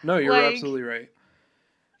 Yeah, no, you're absolutely right.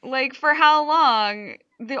 Like for how long?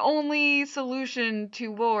 the only solution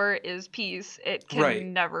to war is peace. It can Right.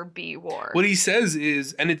 never be war. What he says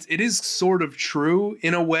is, and it is sort of true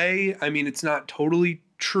in a way. I mean, it's not totally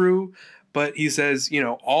true, but he says, you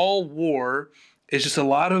know, all war is just a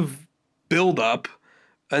lot of buildup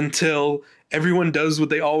until everyone does what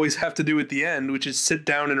they always have to do at the end, which is sit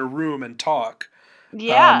down in a room and talk.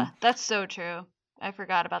 Yeah, that's so true. I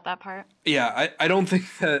forgot about that part. Yeah, I don't think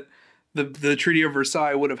that the Treaty of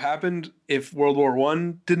Versailles would have happened if World War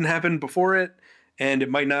I didn't happen before it, and it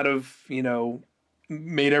might not have, you know,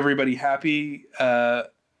 made everybody happy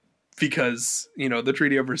because, you know, the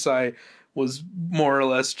Treaty of Versailles was more or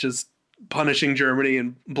less just punishing Germany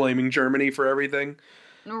and blaming Germany for everything.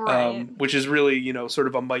 Right. Which is really, you know, sort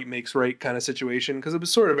of a might makes right kind of situation, because it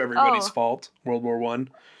was sort of everybody's fault, World War I.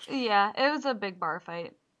 Yeah, it was a big bar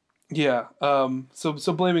fight. Yeah. So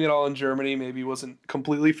blaming it all on Germany maybe wasn't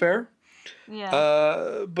completely fair.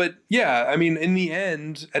 Yeah. But yeah, I mean, in the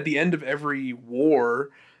end, at the end of every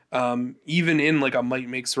war, even in like a might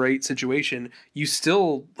makes right situation, you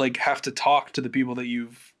still like have to talk to the people that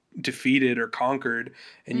you've defeated or conquered,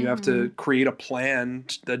 and you have to create a plan,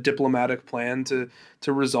 a diplomatic plan to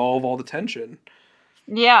resolve all the tension.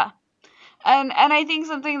 Yeah. And I think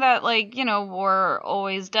something that, like, you know, war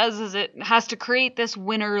always does is it has to create this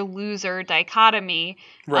winner-loser dichotomy.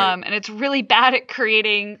 Right. And it's really bad at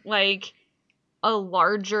creating, like, a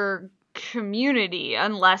larger community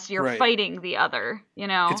unless you're Right. fighting the other, you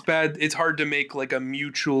know? It's bad. It's hard to make like a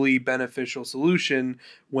mutually beneficial solution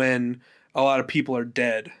when a lot of people are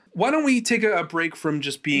dead. Why don't we take a break from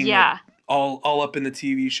just being like, all up in the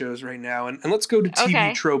TV shows right now, and let's go to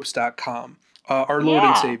tvtropes.com, our Lord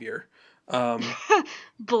and Savior.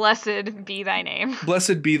 Blessed be thy name.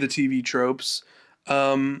 Blessed be the TV tropes.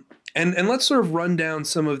 And let's sort of run down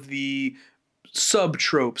some of the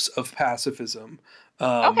sub-tropes of pacifism.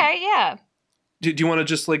 Okay, yeah. Do you want to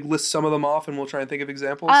just like list some of them off, and we'll try and think of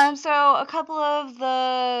examples? So a couple of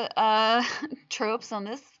the tropes on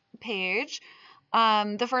this page.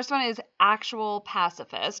 The first one is actual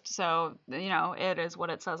pacifist. So, you know, it is what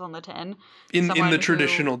it says on the tin. In the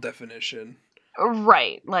traditional definition.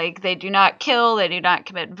 Right. Like, they do not kill, they do not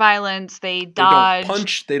commit violence, they dodge. They don't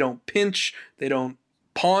punch, they don't pinch, they don't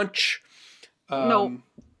paunch. Nope.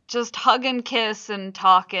 Just hug and kiss and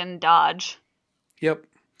talk and dodge. Yep.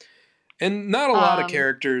 And not a lot of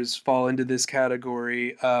characters fall into this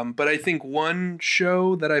category, but I think one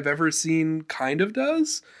show that I've ever seen kind of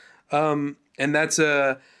does, and that's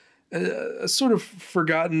a sort of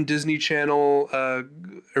forgotten Disney Channel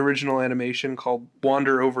original animation called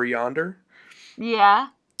Wander Over Yonder. Yeah.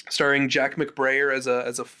 Starring Jack McBrayer as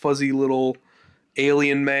a fuzzy little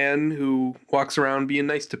alien man who walks around being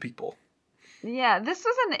nice to people. Yeah, this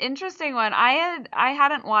was an interesting one. I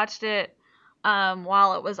hadn't watched it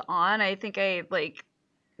while it was on. I think I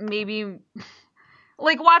maybe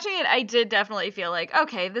watching it, I did definitely feel like,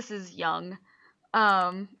 okay, this is young.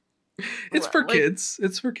 It's for kids.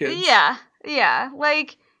 It's for kids. Yeah.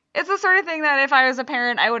 Like, it's the sort of thing that if I was a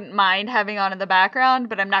parent, I wouldn't mind having on in the background,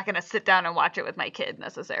 but I'm not going to sit down and watch it with my kid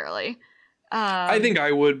necessarily. I think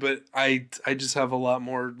I would, but I just have a lot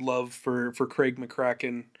more love for Craig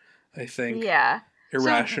McCracken, I think. Yeah.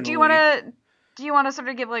 Irrationally. So do you want to sort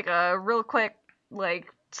of give like a real quick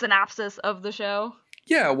synopsis of the show?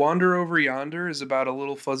 Yeah, Wander Over Yonder is about a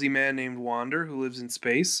little fuzzy man named Wander who lives in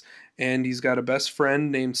space, and he's got a best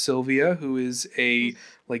friend named Sylvia, who is a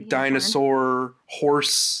dinosaur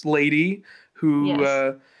horse lady who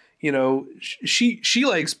you know, she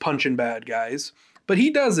likes punching bad guys, but he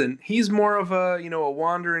doesn't. He's more of a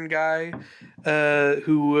wandering guy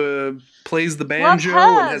who plays the banjo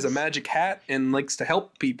and has a magic hat and likes to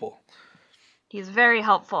help people. He's very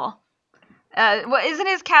helpful. Isn't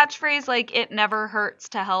his catchphrase like, it never hurts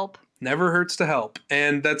to help? Never hurts to help.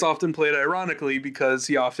 And that's often played ironically because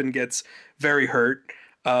he often gets very hurt.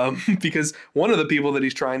 Because one of the people that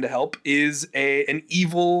he's trying to help is an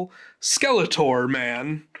evil Skeletor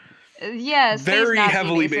man. Yeah, very Nazi,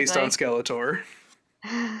 heavily basically. based on Skeletor.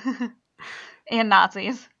 And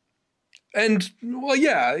Nazis. And, well,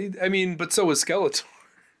 yeah, I mean, but so is Skeletor.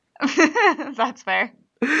 That's fair.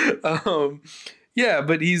 Yeah,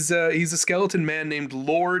 but he's a skeleton man named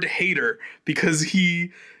Lord Hater because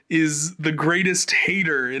he is the greatest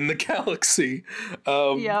hater in the galaxy.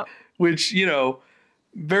 Yep. Which,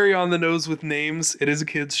 very on the nose with names. It is a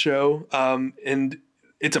kid's show, and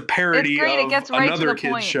it's a parody of another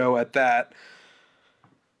kid's show at that.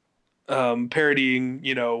 Parodying,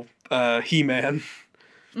 He-Man.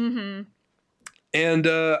 Mm-hmm.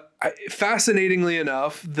 And fascinatingly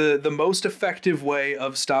enough, the most effective way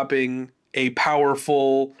of stopping a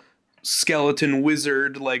powerful skeleton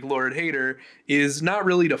wizard like Lord Hater is not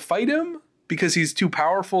really to fight him because he's too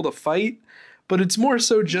powerful to fight, but it's more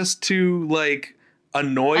so just to like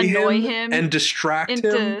annoy him him and distract him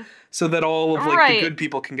into so that all of like the right. good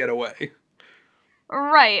people can get away.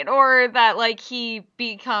 Right, or that like he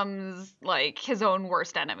becomes like his own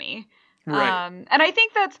worst enemy. Right. And I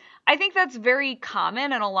think that's very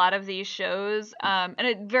common in a lot of these shows. And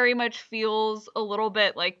it very much feels a little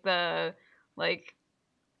bit like the like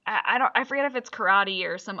I forget if it's karate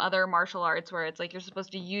or some other martial arts where it's like you're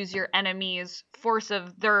supposed to use your enemy's force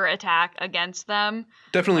of their attack against them.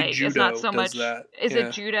 Definitely Like it's not judo so does much that. is it Yeah.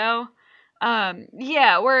 judo? Yeah, But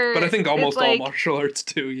I where think it's almost all like martial arts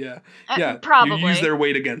too, yeah. Yeah, you use probably. their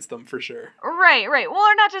weight against them for sure. Right, right. Well,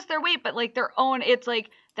 or not just their weight, but like their own. It's like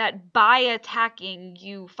that by attacking,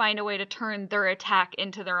 you find a way to turn their attack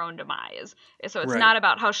into their own demise. So it's Right. not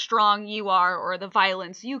about how strong you are or the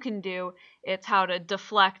violence you can do. It's how to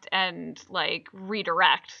deflect and like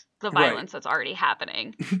redirect the Right. violence that's already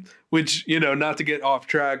happening. Which, you know, not to get off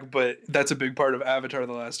track, but that's a big part of Avatar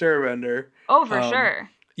The Last Airbender. Oh, for Um, sure.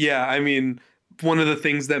 yeah, I mean, one of the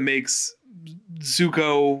things that makes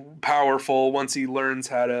Zuko powerful once he learns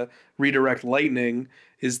how to redirect lightning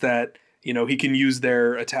is that, you know, he can use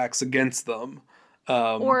their attacks against them.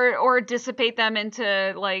 Or dissipate them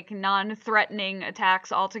into like non-threatening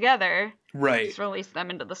attacks altogether. Right. Just release them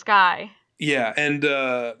into the sky. Yeah, and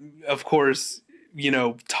of course, you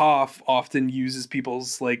know, Toph often uses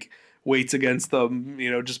people's like weights against them, you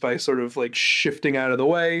know, just by sort of like shifting out of the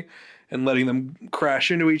way and letting them crash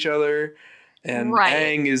into each other. And Right.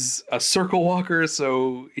 Aang is a circle walker,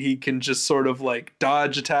 so he can just sort of like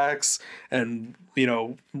dodge attacks and, you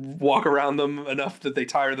know, walk around them enough that they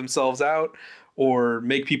tire themselves out or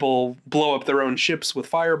make people blow up their own ships with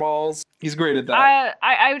fireballs. He's great at that.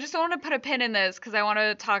 I just want to put a pin in this because I want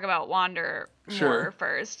to talk about Wander more Sure.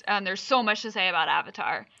 first. And there's so much to say about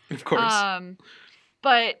Avatar. Of course. Um,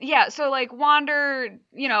 but yeah, so like Wander,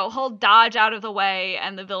 you know, he'll dodge out of the way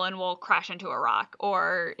and the villain will crash into a rock,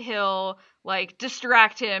 or he'll like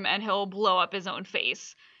distract him and he'll blow up his own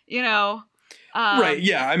face. You know, Right, um,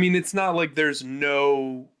 yeah. I mean, it's not like there's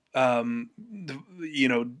no you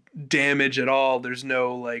know, damage at all. There's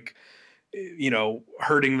no like you know,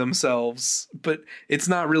 hurting themselves, but it's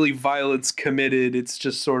not really violence committed. It's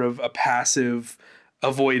just sort of a passive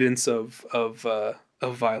avoidance of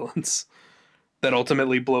violence that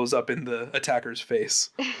ultimately blows up in the attacker's face.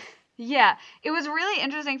 yeah, it was really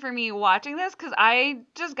interesting for me watching this because I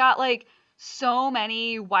just got like so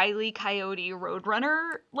many Wile E. Coyote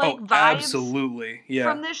Roadrunner like Oh, vibes absolutely. Yeah.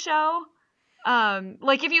 from this show.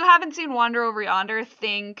 Like if you haven't seen Wander Over Yonder,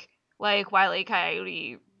 think like Wile E.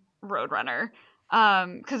 Coyote Roadrunner.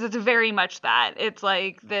 Because it's very much that. It's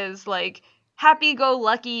like this like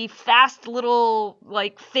happy-go-lucky, fast little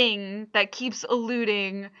like thing that keeps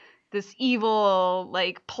eluding this evil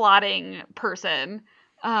like plotting person.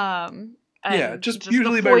 Yeah, And just just the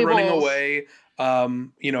usually by running foibles. away,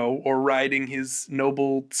 you know, or riding his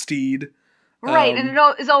noble steed. Right, and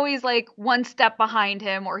Um, it is always like one step behind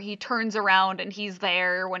him, or he turns around and he's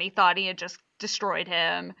there when he thought he had just destroyed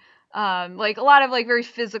him. Like a lot of like very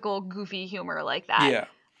physical, goofy humor like that. yeah.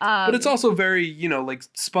 But it's Um, also very, you know, like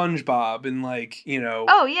SpongeBob and like, you know,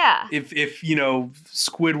 oh yeah, if you know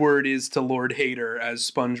Squidward is to Lord Hater as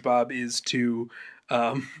SpongeBob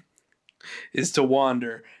um is to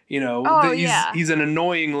Wander, you know, oh he's yeah. he's an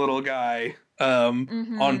annoying little guy on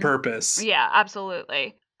Mm-hmm. purpose. Yeah,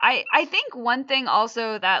 absolutely. I think one thing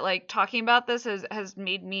also that like talking about this has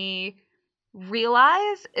made me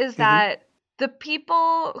realize is Hmm. that the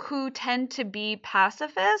people who tend to be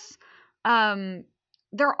pacifists, um,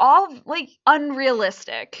 they're all like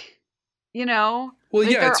unrealistic, you know? Well,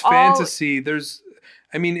 Like yeah, it's they're all fantasy. There's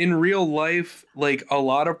I mean, in real life, like a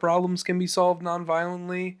lot of problems can be solved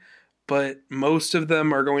non-violently, but most of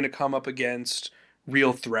them are going to come up against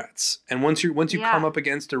real threats. And once you come yeah. up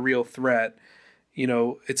against a real threat, you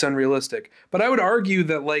know, it's unrealistic. But I would argue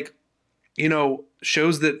that like, you know,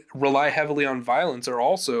 shows that rely heavily on violence are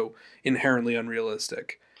also inherently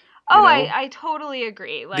unrealistic, you Oh, know? I totally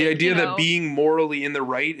agree. The Like, you idea that know, being morally in the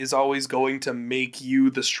right is always going to make you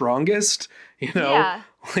the strongest, you know? yeah.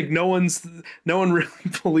 Like no one really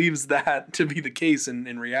believes that to be the case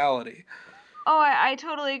in reality. Oh, I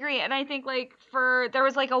totally agree. And I think like for there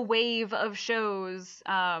was like a wave of shows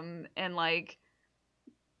in like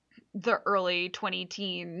the early 20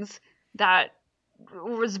 teens that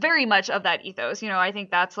was very much of that ethos. You know, I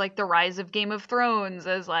think that's like the rise of Game of Thrones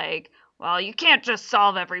as like, well, you can't just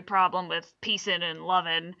solve every problem with peacing and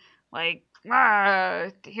loving. Like,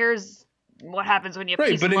 here's what happens when you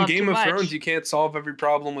Right, peace but and in love Game too of Thrones much. you can't solve every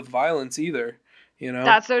problem with violence either. you know?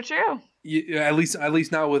 That's so true. At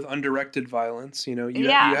least not with undirected violence, you know. You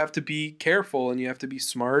Yeah. have to be careful, and you have to be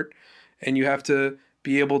smart, and you have to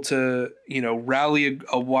be able to, you know, rally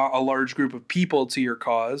a large group of people to your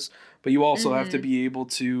cause, but you also have to Mm-hmm. be able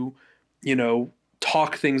to, you know,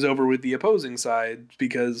 talk things over with the opposing side,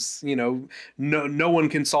 because, you know, no one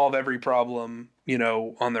can solve every problem, you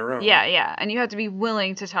know, on their own. Yeah, yeah. And you have to be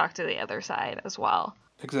willing to talk to the other side as well.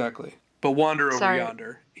 Exactly. But Wander Over Sorry.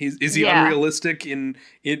 Yonder, is he Yeah. unrealistic in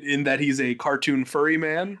that he's a cartoon furry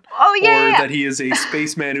man, Oh, or yeah, that he is a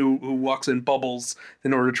spaceman who walks in bubbles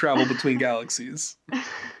in order to travel between galaxies? yeah.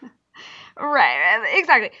 Right,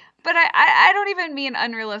 exactly. But I don't even mean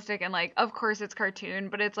unrealistic and like, of course it's cartoon,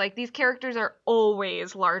 but it's like these characters are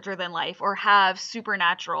always larger than life or have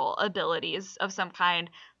supernatural abilities of some kind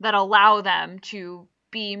that allow them to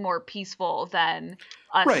be more peaceful than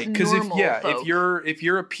us Right, because normal if folk.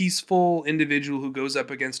 you're a peaceful individual who goes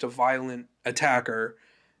up against a violent attacker,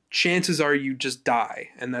 chances are you just die,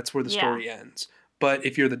 and that's where the Yeah. story ends. But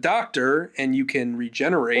if you're the doctor and you can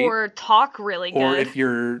regenerate, Or talk really or good. if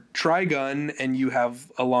you're Trigun and you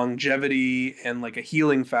have a longevity and like a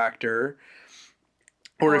healing factor,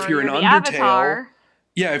 or if Or you're an you're the Undertale, avatar.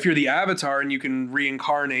 yeah, if you're the Avatar and you can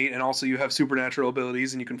reincarnate and also you have supernatural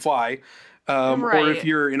abilities and you can fly, or if Right.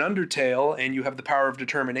 you're an Undertale and you have the power of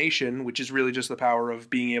determination, which is really just the power of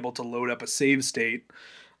being able to load up a save state.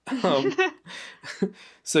 Um,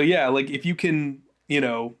 so yeah, like if you can, you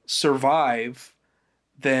know, survive,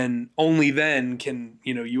 then only then can,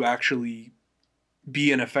 you know, you actually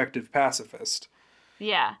be an effective pacifist.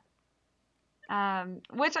 Yeah.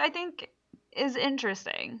 Which I think is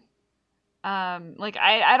interesting. Like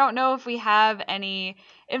I don't know if we have any.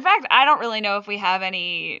 In fact, I don't really know if we have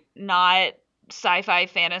any not sci-fi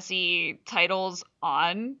fantasy titles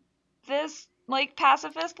on this like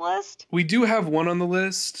pacifist list. We do have one on the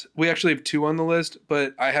list. We actually have two on the list,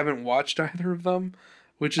 but I haven't watched either of them,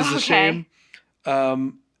 which is a Okay. shame.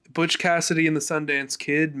 Um, Butch Cassidy and the Sundance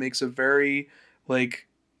Kid makes a very like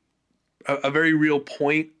a very real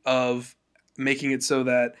point of making it so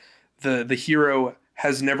that the hero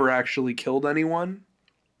has never actually killed anyone.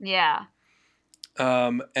 Yeah.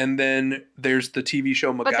 And then there's the TV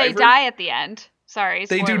show But they MacGyver. die at the end. Sorry,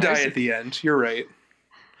 They do die spoilers. at the end. You're right.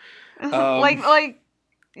 Um, like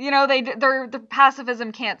you know their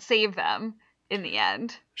pacifism can't save them in the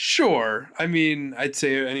end. sure. I mean, I'd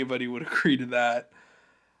say anybody would agree to that.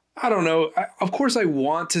 I don't know. Of course, I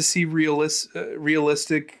want to see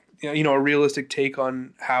realistic, you know, a realistic take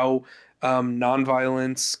on how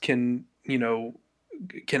nonviolence can, you know,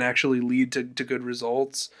 can actually lead to good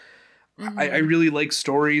results. I Mm-hmm. really like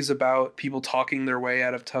stories about people talking their way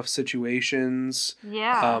out of tough situations,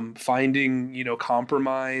 Yeah. finding, you know,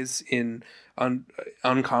 compromise in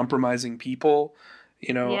uncompromising people.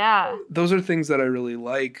 You know, Yeah. those are things that I really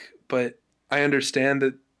like, but I understand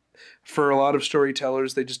that for a lot of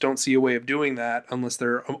storytellers, they just don't see a way of doing that unless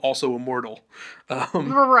they're also immortal.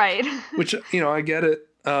 Right. Which, you know, I get it.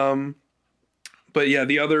 But yeah,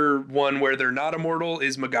 the other one where they're not immortal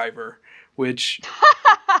is MacGyver, which,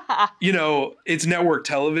 you know, it's network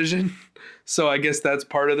television. So I guess that's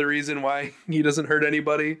part of the reason why he doesn't hurt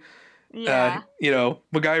anybody. Yeah. You know,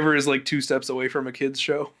 MacGyver is like two steps away from a kid's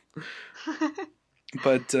show,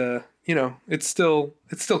 but you know, it still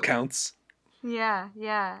counts. Yeah,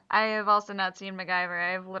 yeah. I have also not seen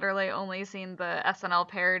MacGyver. I've literally only seen the SNL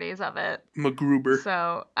parodies of it. MacGruber,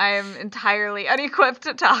 So I am entirely unequipped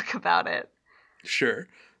to talk about it. sure.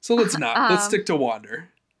 So let's not. Let's Um, stick to Wander.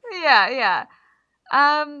 yeah, yeah.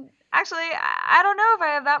 Actually, I don't know if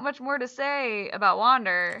I have that much more to say about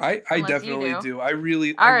Wander, I unless you definitely do. do. I All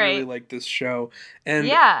really right. like this show, and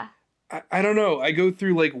Yeah. I don't know. I go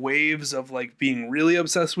through like waves of like being really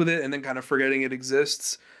obsessed with it and then kind of forgetting it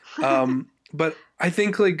exists. But I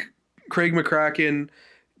think like Craig McCracken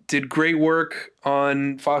did great work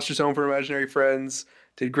on Foster's Home for Imaginary Friends,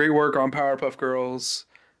 did great work on Powerpuff Girls,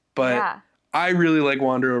 but Yeah. I really like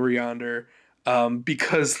Wander Over Yonder,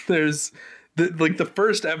 because there's the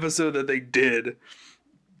first episode that they did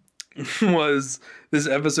was this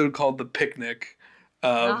episode called The Picnic,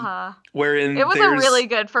 um, Uh-huh. It wherein was a really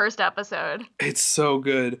good first episode. it's so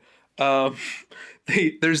good. Um,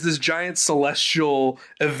 there's this giant celestial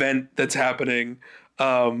event that's happening,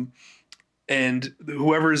 um, and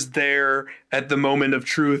whoever's there at the moment of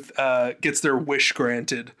truth gets their wish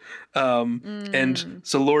granted. And Mm.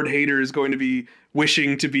 so Lord Hader is going to be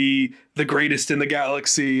wishing to be the greatest in the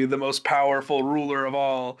galaxy, the most powerful ruler of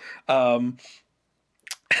all.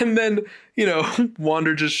 And then, you know,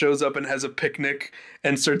 Wander just shows up and has a picnic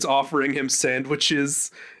and starts offering him sandwiches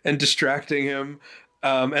and distracting him,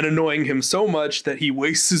 and annoying him so much that he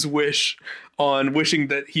wastes his wish on wishing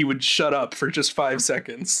that he would shut up for just 5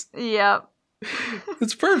 seconds. Yep.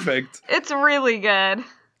 It's perfect. It's really good.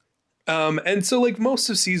 And so, like, most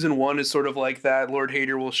of season 1 is sort of like that. Lord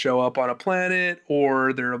Hader will show up on a planet,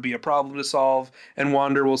 or there'll be a problem to solve, and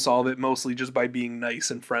Wander will solve it mostly just by being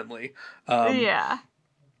nice and friendly. Yeah.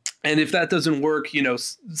 And if that doesn't work, you know,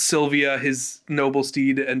 Sylvia, his noble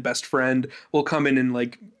steed and best friend, will come in and,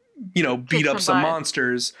 like, you know, beat up some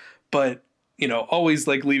monsters, but, you know, always,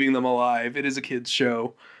 like, leaving them alive. It is a kid's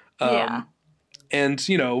show. Yeah. And,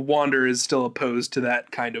 you know, Wander is still opposed to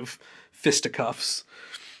that kind of fisticuffs.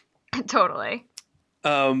 Totally.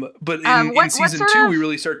 But in season 2, we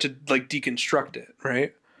really start to, like, deconstruct it,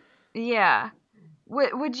 right? Yeah.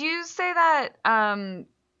 Would you say that,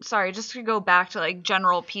 sorry, just to go back to, like,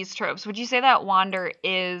 general peace tropes, would you say that Wander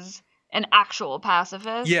is an actual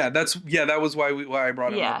pacifist? Yeah, that was why I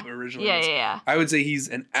brought him up originally. Yeah. I would say he's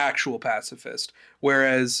an actual pacifist,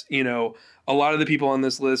 whereas, you know, a lot of the people on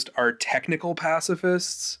this list are technical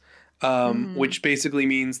pacifists, which basically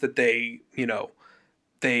means that they, you know,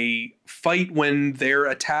 they fight when they're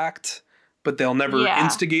attacked, but they'll never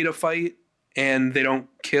instigate a fight, and they don't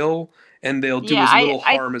kill, and they'll do as little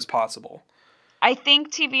harm as possible. I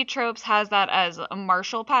think TV Tropes has that as a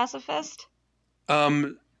martial pacifist.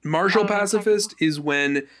 Martial pacifist is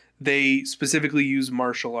when they specifically use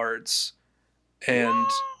martial arts, and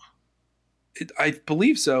I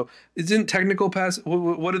believe so. Isn't technical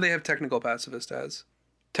what do they have technical pacifist as?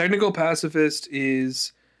 Technical pacifist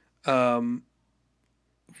is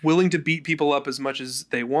willing to beat people up as much as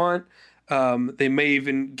they want. They may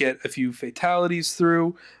even get a few fatalities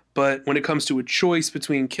through, but when it comes to a choice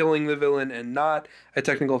between killing the villain and not, a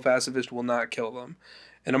technical pacifist will not kill them.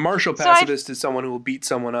 And a martial pacifist is someone who will beat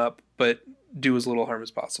someone up, but do as little harm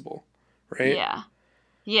as possible, right?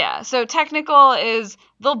 Yeah. So technical is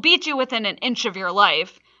they'll beat you within an inch of your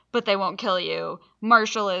life, but they won't kill you.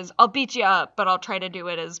 Martial is I'll beat you up, but I'll try to do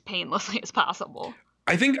it as painlessly as possible.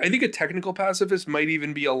 I think a technical pacifist might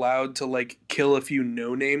even be allowed to, like, kill a few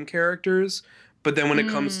no-name characters, but then when it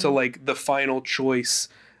comes to, like, the final choice,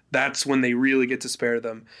 that's when they really get to spare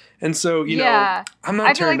them. And so, you know, I'm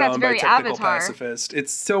not turned on by technical pacifist.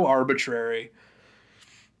 It's so arbitrary.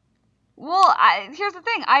 Well, here's the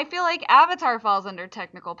thing. I feel like Avatar falls under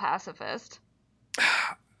technical pacifist.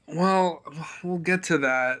 Well, we'll get to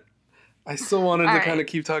that. I still wanted to kind of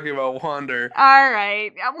keep talking about Wander. All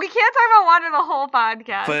right. We can't talk about Wander the whole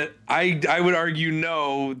podcast. But I would argue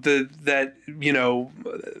that you know,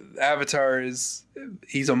 Avatar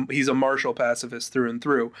he's a martial pacifist through and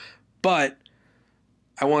through. But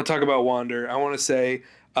I want to talk about Wander. I want to say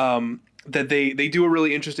that they do a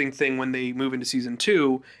really interesting thing when they move into season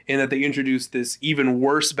 2, in that they introduce this even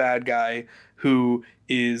worse bad guy who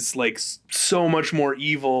is, like, so much more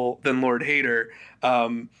evil than Lord Hader.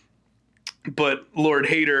 But Lord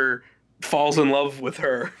Hader falls in love with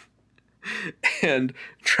her and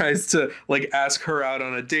tries to, like, ask her out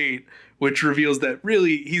on a date, which reveals that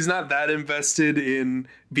really he's not that invested in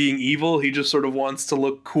being evil. He just sort of wants to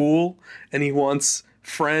look cool, and he wants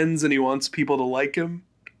friends, and he wants people to like him.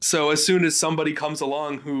 So as soon as somebody comes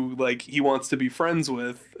along who, like, he wants to be friends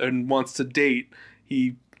with and wants to date,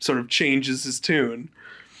 he sort of changes his tune.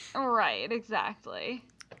 Right, exactly.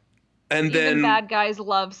 And even bad guys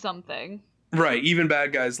love something. Right, even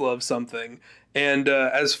bad guys love something. And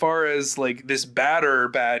as far as, like, this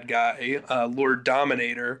bad guy, Lord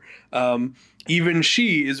Dominator, even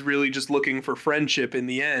she is really just looking for friendship in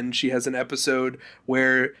the end. She has an episode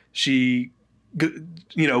where she,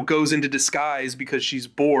 you know, goes into disguise because she's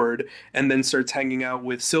bored, and then starts hanging out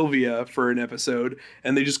with Sylvia for an episode,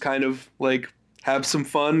 and they just kind of, like, have some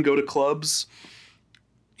fun, go to clubs.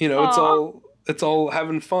 You know, it's all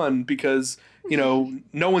having fun because, you know,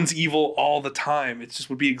 no one's evil all the time. It just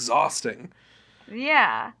would be exhausting.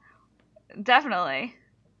 Yeah, definitely.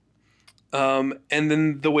 And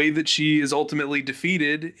then the way that she is ultimately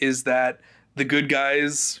defeated is that the good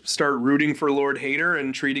guys start rooting for Lord Hader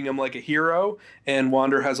and treating him like a hero. And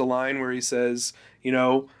Wander has a line where he says, you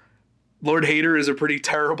know, Lord Hader is a pretty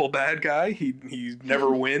terrible bad guy. He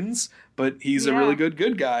never wins, but he's a really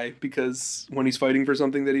good guy because when he's fighting for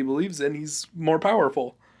something that he believes in, he's more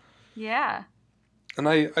powerful. Yeah. And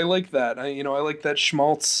I like that. I like that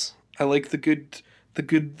schmaltz. I like the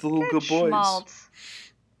little good boys. Schmaltz.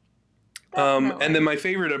 And then my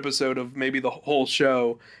favorite episode of maybe the whole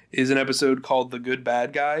show is an episode called The Good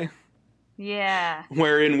Bad Guy. Yeah.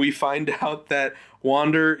 Wherein we find out that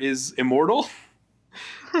Wander is immortal,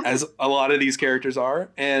 as a lot of these characters are,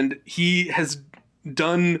 and he has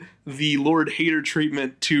done the Lord Hader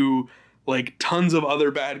treatment to, like, tons of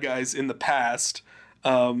other bad guys in the past.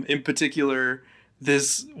 In particular,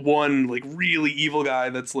 this one like really evil guy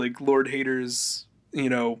that's like Lord Hader's,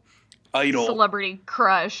 idol. Celebrity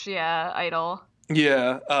crush, yeah, idol.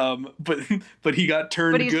 Yeah, but he got But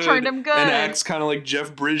turned he's turned good him and good. acts kind of like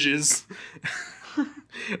Jeff Bridges.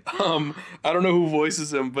 I don't know who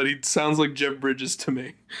voices him, but he sounds like Jeff Bridges to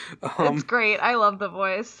me. It's great. I love the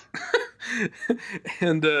voice.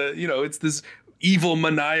 And it's this evil,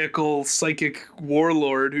 maniacal, psychic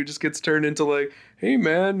warlord who just gets turned into like, hey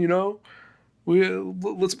man,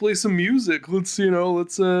 let's play some music. Let's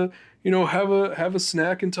have a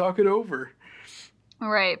snack and talk it over.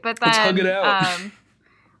 Right, but Let's hug it then out.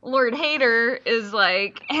 Lord Hader is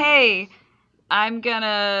like, hey, I'm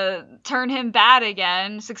gonna turn him bad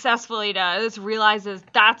again. Successfully does, realizes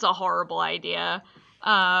that's a horrible idea.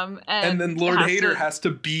 And then Lord Hader has to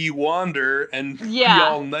be Wander and be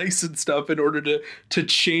all nice and stuff in order to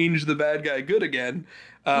change the bad guy good again.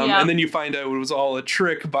 And then you find out it was all a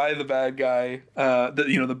trick by the bad guy,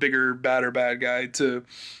 the bigger, badder bad guy to,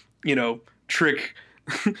 trick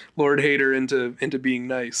Lord Hader into being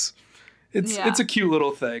nice. It's a cute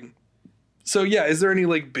little thing. So yeah, is there any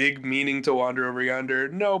like big meaning to Wander Over Yonder?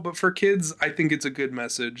 No, but for kids, I think it's a good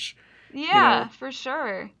message. Yeah, for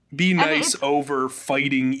sure. Be nice over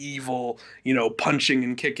fighting evil, punching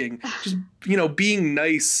and kicking. Just, being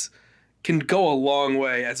nice can go a long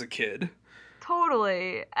way as a kid.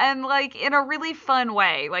 Totally. And like in a really fun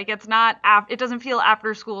way. Like it doesn't feel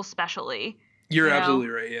after school specially. You're absolutely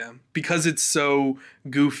right, yeah. Because it's so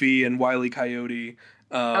goofy and Wile E. Coyote.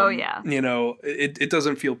 It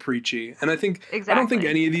doesn't feel preachy. And I think I don't think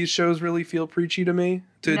any of these shows really feel preachy to me.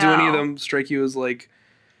 Do any of them strike you as like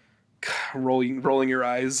rolling your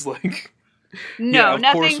eyes like no, of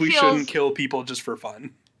course we shouldn't kill people just for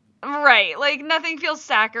fun. Right. Like nothing feels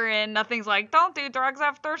saccharine. Nothing's like, don't do drugs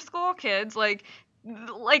after school, kids. Like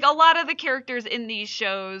a lot of the characters in these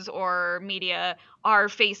shows or media are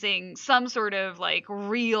facing some sort of like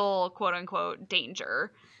real quote unquote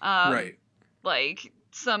danger. Right. Like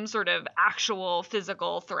some sort of actual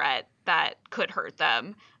physical threat that could hurt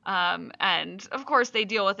them. And of course they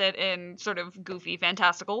deal with it in sort of goofy,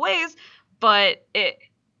 fantastical ways, but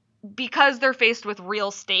because they're faced with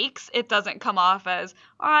real stakes, it doesn't come off as,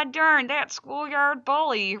 oh, darn, that schoolyard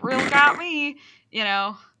bully real got me,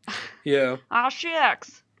 Yeah. Ah,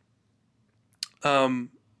 shucks. Do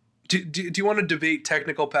you want to debate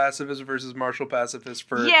technical pacifist versus martial pacifist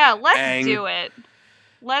for let's Aang? do it.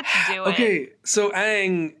 Let's do it. Okay, so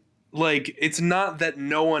Aang, like, it's not that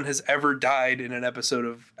no one has ever died in an episode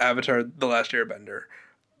of Avatar The Last Airbender.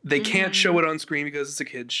 They can't show it on screen because it's a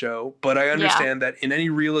kid's show, but I understand that in any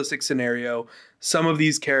realistic scenario, some of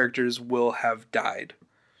these characters will have died.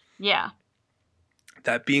 Yeah.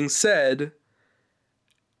 That being said,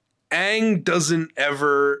 Aang doesn't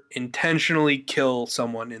ever intentionally kill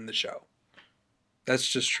someone in the show. That's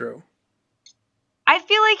just true. I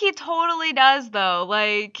feel like he totally does, though.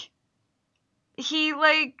 Like, he,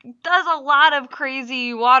 like, does a lot of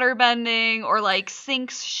crazy waterbending or, like,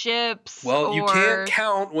 sinks ships. Well, you can't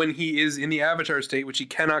count when he is in the Avatar state, which he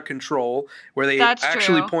cannot control, where they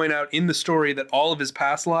actually point out in the story that all of his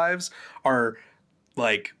past lives are,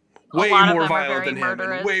 like, way more violent than him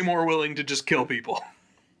and way more willing to just kill people.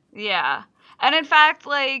 Yeah. And in fact,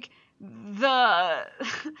 like, the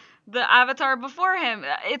Avatar before him,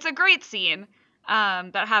 it's a great scene.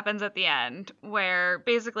 That happens at the end, where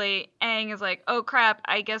basically Aang is like, oh crap,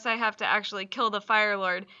 I guess I have to actually kill the Fire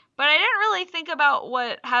Lord. But I didn't really think about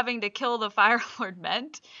what having to kill the Fire Lord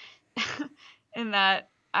meant. In that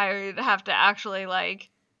I would have to actually, like...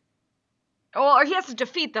 Well, or he has to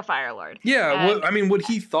defeat the Fire Lord. Yeah, what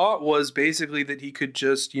he thought was basically that he could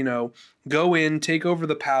just, go in, take over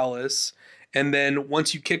the palace, and then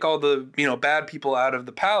once you kick all the, bad people out of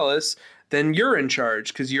the palace... then you're in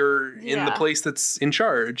charge because you're in the place that's in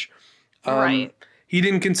charge. Right. He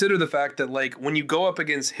didn't consider the fact that, like, when you go up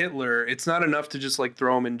against Hitler, it's not enough to just, like,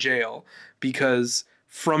 throw him in jail because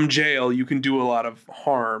from jail you can do a lot of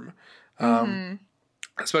harm.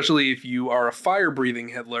 Especially if you are a fire-breathing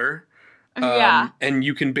Hitler. And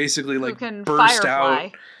you can basically, like, burst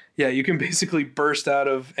out. Yeah, you can basically burst out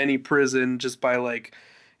of any prison just by, like,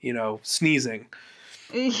 sneezing.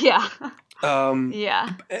 Yeah.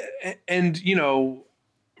 And,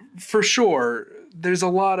 for sure, there's a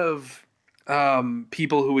lot of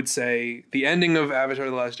people who would say the ending of Avatar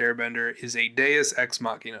The Last Airbender is a deus ex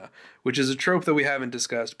machina, which is a trope that we haven't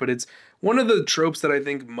discussed, but it's one of the tropes that I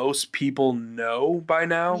think most people know by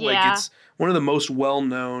now. Yeah. Like, it's one of the most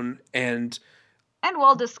well-known and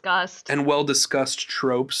well-discussed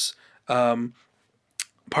tropes.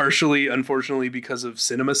 Partially, unfortunately, because of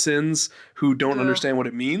cinema sins who don't understand what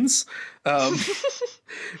it means.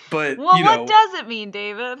 But, well, what does it mean,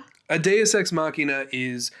 David? A deus ex machina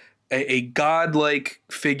is a godlike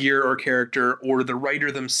figure or character, or the writer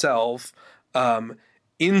themselves,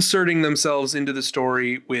 inserting themselves into the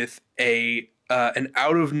story with an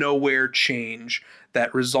out of nowhere change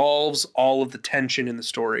that resolves all of the tension in the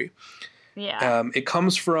story. Yeah. It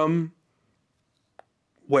comes from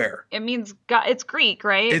where? It means God. It's Greek,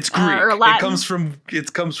 right? It's Greek. Or Latin. It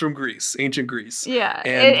comes from Greece, ancient Greece. Yeah.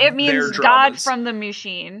 And it means God from the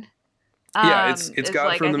machine. Yeah, it's God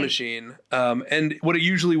like, from the machine. And what it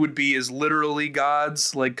usually would be is literally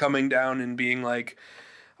gods like coming down and being like,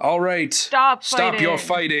 all right, stop your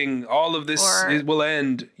fighting. All of this will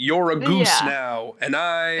end. You're a goose now, and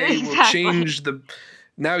I will change the.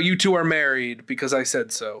 Now you two are married because I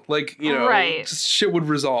said so. Like, shit would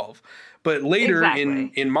resolve. But later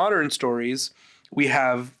in modern stories,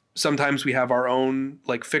 sometimes we have our own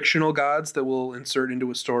like fictional gods that we'll insert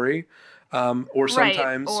into a story. Or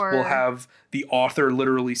sometimes we'll have the author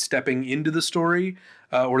literally stepping into the story,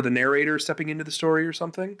 or the narrator stepping into the story or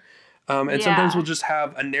something. And sometimes we'll just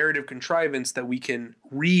have a narrative contrivance that we can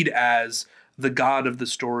read as the god of the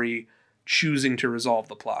story choosing to resolve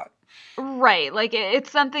the plot. Right. Like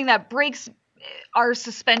it's something that breaks our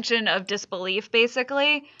suspension of disbelief,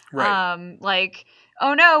 basically. Right. Like,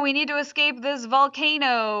 oh no, we need to escape this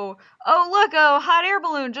volcano. Oh, look, a hot air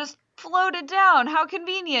balloon just floated down. How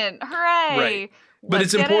convenient. Hooray. Right. But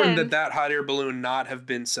it's important that hot air balloon not have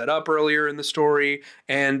been set up earlier in the story.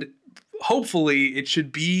 And hopefully it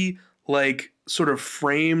should be like sort of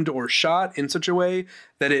framed or shot in such a way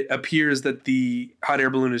that it appears that the hot air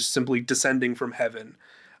balloon is simply descending from heaven.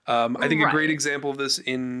 I think a great example of this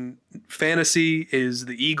in fantasy is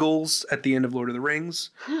the Eagles at the end of Lord of the Rings.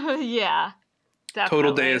 Yeah, definitely.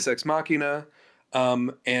 Total deus ex machina.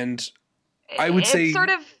 And I would say... sort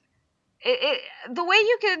of... the way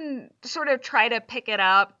you can sort of try to pick it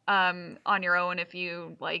up on your own, if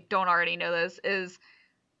you like don't already know this, is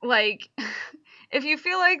like if you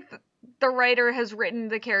feel like the writer has written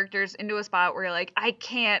the characters into a spot where you're like, I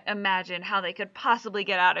can't imagine how they could possibly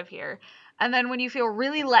get out of here. And then when you feel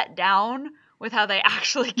really let down with how they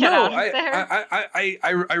actually get out of there.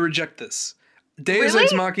 I reject this. Deus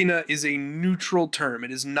ex machina is a neutral term. It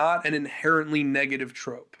is not an inherently negative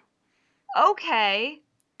trope. Okay.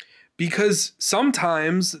 Because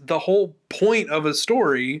sometimes the whole point of a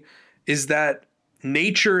story is that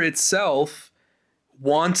nature itself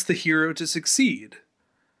wants the hero to succeed.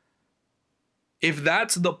 If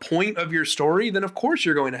that's the point of your story, then of course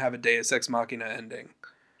you're going to have a deus ex machina ending.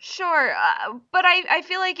 Sure, but I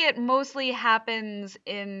feel like it mostly happens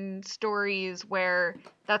in stories where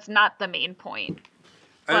that's not the main point.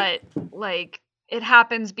 But, it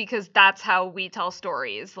happens because that's how we tell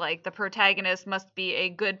stories. Like, the protagonist must be a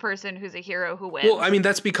good person who's a hero who wins. Well, I mean,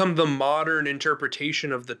 that's become the modern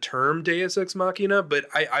interpretation of the term deus ex machina, but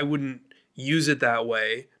I wouldn't use it that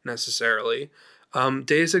way, necessarily.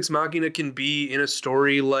 Deus ex machina can be in a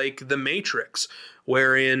story like The Matrix,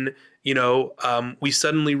 wherein... we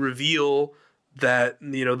suddenly reveal that,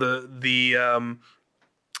 that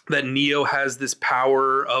Neo has this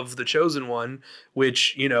power of the Chosen One,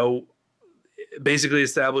 which, basically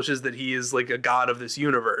establishes that he is like a god of this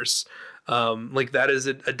universe. Like that is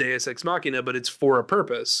a deus ex machina, but it's for a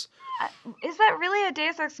purpose. Is that really a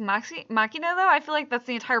deus ex machina, though? I feel like that's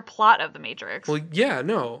the entire plot of The Matrix. Well, yeah,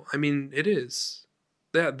 no. I mean, it is.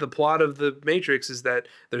 The plot of The Matrix is that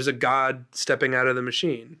there's a god stepping out of the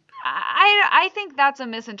machine. I think that's a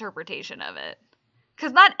misinterpretation of it.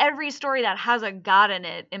 Because not every story that has a god in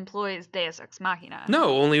it employs deus ex machina.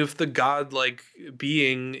 No, only if the god-like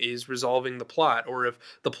being is resolving the plot, or if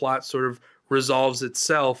the plot sort of resolves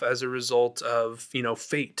itself as a result of,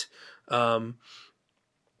 fate. So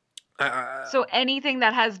anything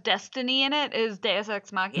that has destiny in it is deus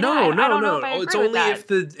ex machina? No. I don't know if I agree with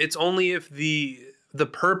that. It's only if the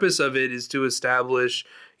purpose of it is to establish,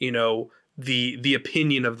 the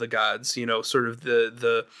opinion of the gods, sort of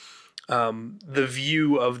the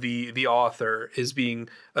view of the author is being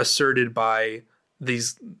asserted by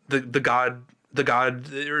the god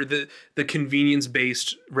or the convenience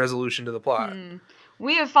based resolution to the plot.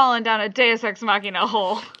 We have fallen down a deus ex machina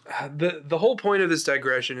hole. The whole point of this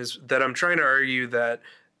digression is that I'm trying to argue that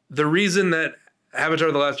the reason that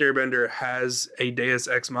Avatar: The Last Airbender has a deus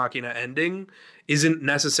ex machina ending isn't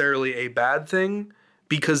necessarily a bad thing.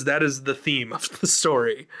 Because that is the theme of the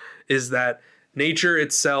story, is that nature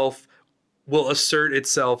itself will assert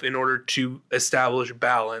itself in order to establish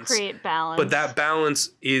balance. Create balance. But that balance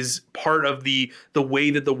is part of the way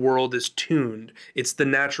that the world is tuned. It's the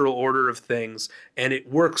natural order of things. And it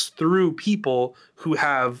works through people who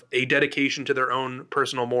have a dedication to their own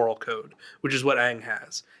personal moral code, which is what Aang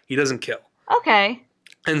has. He doesn't kill. Okay.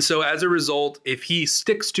 And so as a result, if he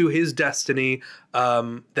sticks to his destiny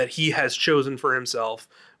that he has chosen for himself,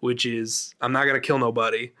 which is, I'm not going to kill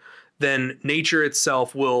nobody, then nature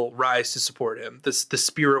itself will rise to support him. The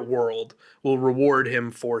spirit world will reward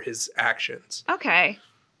him for his actions. Okay.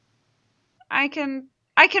 I can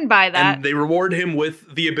buy that. And they reward him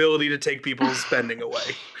with the ability to take people's spending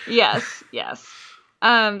away. Yes.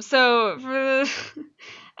 So for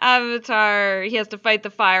Avatar, he has to fight the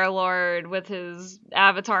Fire Lord with his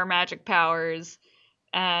Avatar magic powers,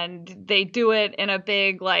 and they do it in a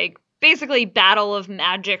big, like, basically battle of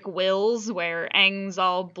magic wills, where Aang's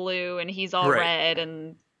all blue and he's all red,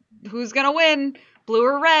 and who's gonna win? Blue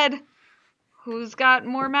or red? Who's got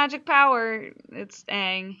more magic power? It's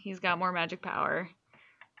Aang. He's got more magic power.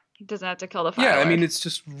 He doesn't have to kill the Fire Lord. I mean, it's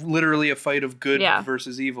just literally a fight of good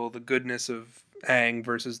versus evil. The goodness of Aang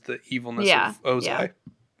versus the evilness of Ozai. Yeah.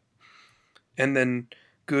 And then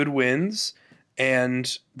good wins,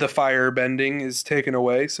 and the fire bending is taken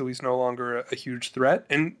away, so he's no longer a huge threat,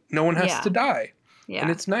 and no one has to die. Yeah.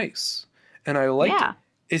 And it's nice. And I like it.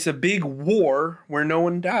 It's a big war where no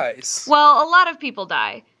one dies. Well, a lot of people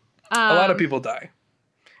die. A lot of people die.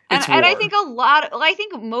 And I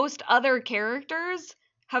think most other characters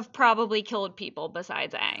have probably killed people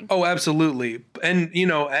besides Aang. Oh, absolutely. And,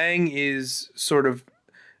 Aang is sort of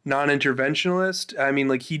non-interventionalist. I mean,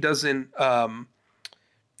 like, he doesn't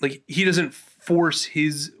force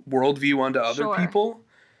his worldview onto other people.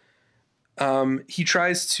 He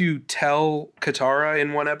tries to tell Katara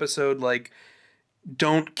in one episode, like,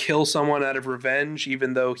 don't kill someone out of revenge,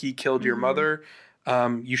 even though he killed your mother.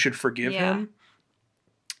 You should forgive him.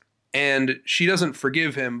 And she doesn't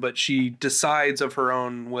forgive him, but she decides of her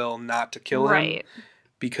own will not to kill him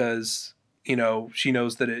because, she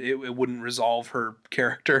knows that it wouldn't resolve her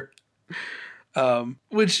character.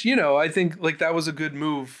 Which, I think, like, that was a good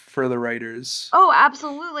move for the writers. Oh,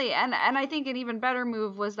 absolutely. And I think an even better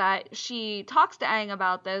move was that she talks to Aang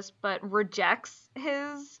about this, but rejects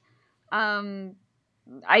his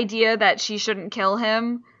idea that she shouldn't kill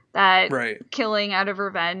him, that killing out of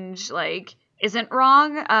revenge, like, isn't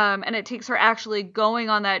wrong. And it takes her actually going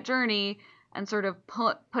on that journey and sort of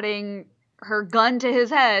putting her gun to his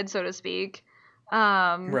head, so to speak.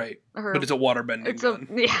 But it's a waterbending gun.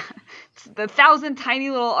 It's the 1,000 tiny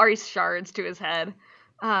little ice shards to his head.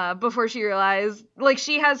 Before she realized, like,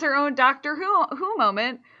 she has her own Doctor Who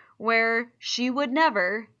moment where she would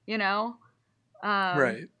never,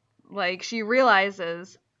 like, she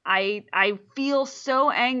realizes, I feel so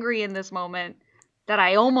angry in this moment that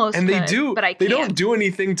I almost and could, they do, but I can't. They don't do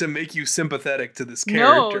anything to make you sympathetic to this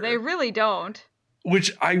character. No, they really don't.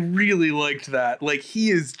 Which I really liked that. Like,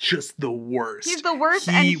 he is just the worst. He's the worst.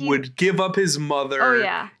 He would give up his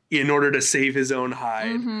mother in order to save his own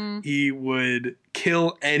hide. Mm-hmm. He would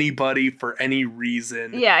kill anybody for any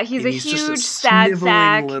reason. Yeah, he's huge sad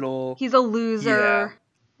sack. He's a loser. Yeah.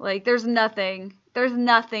 Like, there's nothing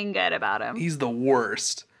good about him. He's the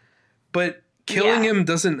worst. But killing him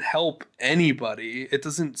doesn't help anybody. It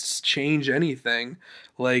doesn't change anything.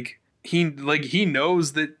 He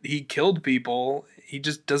knows that he killed people. He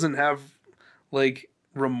just doesn't have, like,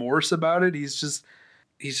 remorse about it. He's just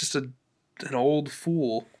an old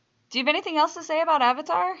fool. Do you have anything else to say about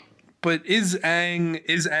Avatar? But is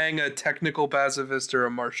Aang a technical pacifist or a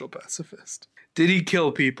martial pacifist? Did he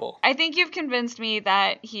kill people? I think you've convinced me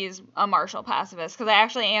that he's a martial pacifist, because I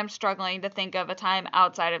actually am struggling to think of a time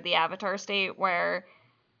outside of the Avatar state where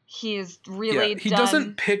he's really he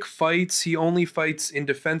doesn't pick fights. He only fights in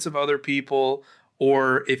defense of other people,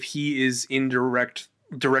 or if he is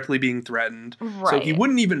directly being threatened. Right. So he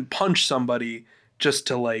wouldn't even punch somebody just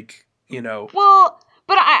to, like, Well,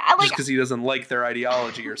 but I like, just because he doesn't like their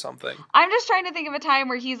ideology or something. I'm just trying to think of a time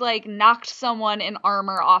where he's, like, knocked someone in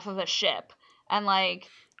armor off of a ship and, like,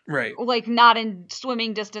 like, not in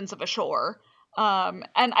swimming distance of a shore. And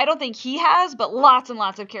I don't think he has, but lots and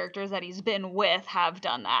lots of characters that he's been with have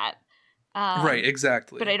done that. Right,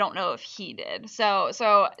 exactly. But I don't know if he did. So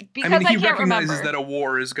because he recognizes that a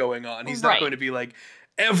war is going on. He's not going to be like,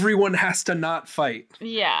 everyone has to not fight.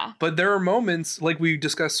 Yeah. But there are moments, like we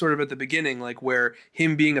discussed sort of at the beginning, like where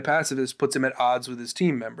him being a pacifist puts him at odds with his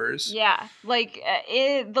team members. Yeah, like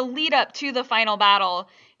the lead up to the final battle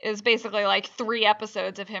is basically like 3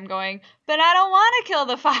 episodes of him going, but I don't want to kill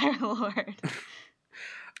the Fire Lord.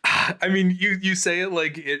 I mean, you say it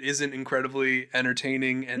like it isn't incredibly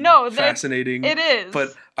entertaining and No, fascinating, it but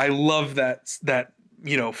is. I love that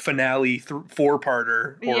finale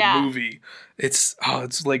four-parter or Yeah. movie. It's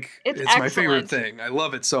like It's it's my favorite excellent. thing. I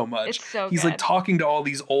love it so much. It's so He's like good. talking to all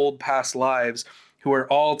these old past lives who are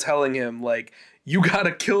all telling him like, you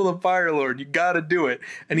gotta kill the Fire Lord, you gotta do it,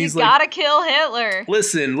 and You he's like, gotta kill Hitler.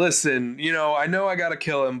 listen, I know I gotta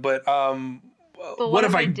kill him, but But what what if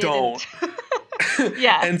if I I don't? didn't?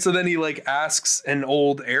 Yeah. And so then he like asks an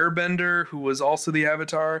old airbender who was also the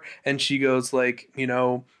Avatar, and she goes like,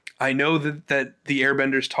 I know that the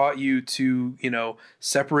airbenders taught you to,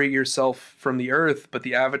 separate yourself from the earth, but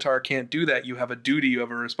the Avatar can't do that. You have a duty, you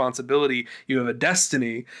have a responsibility, you have a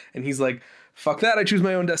destiny. And he's like, fuck that, I choose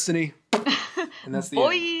my own destiny. And that's the end.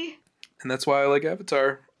 Boy. And that's why I like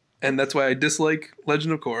Avatar. And that's why I dislike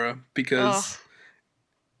Legend of Korra, Ugh. because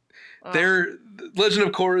Ugh. their Legend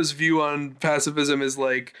of Korra's view on pacifism is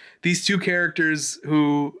like these two characters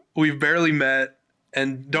who we've barely met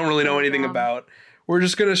and don't really know So anything dumb. about. We're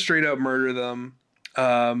just gonna straight up murder them,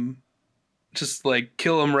 just like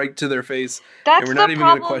kill them right to their face, and That's we're the not even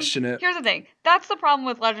problem. gonna question it. Here's the thing. That's the problem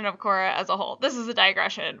with Legend of Korra as a whole. This is a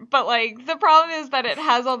digression, but like the problem is that it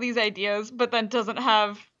has all these ideas, but then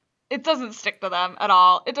it doesn't stick to them at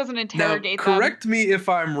all. It doesn't Now, interrogate correct me if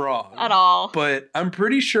I'm wrong, them at all. but I'm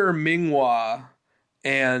pretty sure Minghua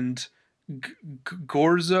and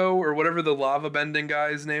Gorzo or whatever the lava bending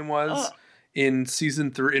guy's name was in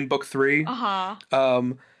season 3, in book 3. Uh-huh.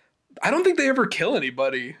 I don't think they ever kill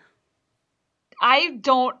anybody. I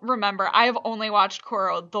don't remember. I have only watched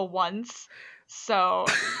Korra the once, so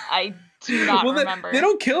I do not remember. They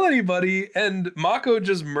don't kill anybody, and Mako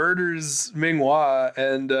just murders Minghua,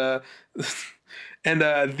 and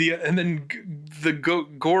then the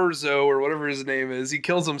Gorzo or whatever his name is, he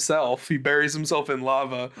kills himself. He buries himself in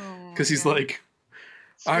lava because he's like,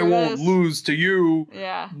 I won't lose to you.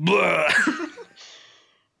 Yeah. Blah.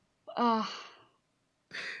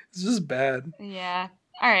 It's just bad. Yeah.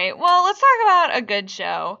 All right. Well, let's talk about a good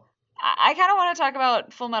show. I kind of want to talk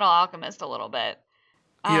about Full Metal Alchemist a little bit.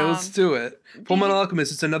 Yeah, let's do it. Full Metal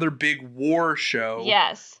Alchemist, it's another big war show.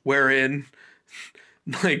 Yes. Wherein,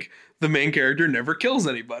 like, the main character never kills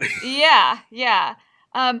anybody. Yeah.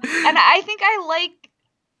 And I think I like...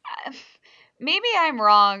 Maybe I'm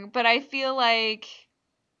wrong, but I feel like...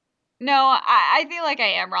 No, I feel like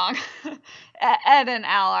I am wrong. Ed and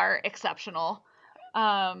Al are exceptional.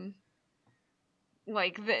 They're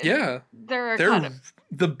kind of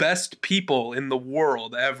the best people in the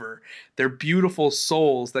world ever. They're beautiful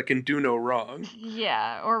souls that can do no wrong.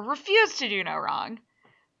 Yeah, or refuse to do no wrong.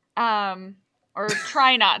 Or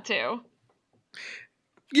try not to.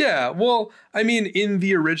 Yeah, well, I mean, in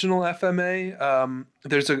the original FMA,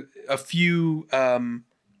 there's a few,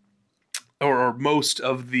 or most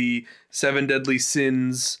of the 7 deadly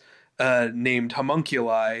sins named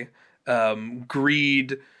homunculi,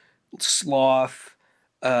 greed, sloth,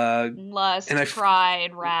 lust,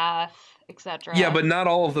 pride, wrath, etc. Yeah, but not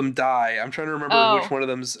all of them die. I'm trying to remember which one of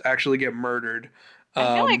them actually get murdered.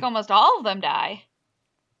 I feel like almost all of them die.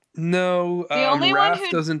 No, the only Wrath one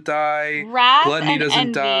who doesn't die. Wrath Gluttony doesn't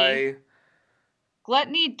envy. Die.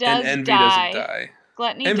 Gluttony does and envy die. doesn't die.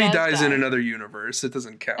 Gluttony envy dies die. in another universe. It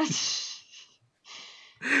doesn't count.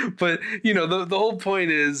 But the whole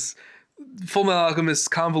point is Full Metal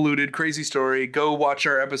Alchemist, convoluted, crazy story. Go watch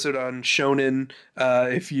our episode on Shonen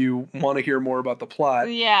if you want to hear more about the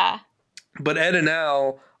plot. Yeah. But Ed and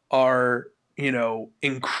Al are,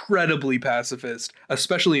 incredibly pacifist,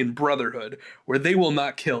 especially in Brotherhood, where they will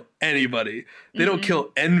not kill anybody. They don't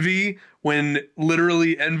kill Envy when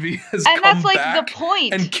literally Envy has come that's like back the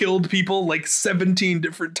point. And killed people like 17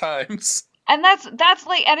 different times. And that's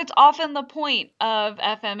like, and it's often the point of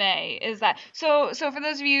FMA is that. So for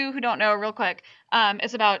those of you who don't know, real quick,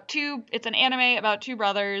 it's an anime about two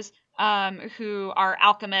brothers who are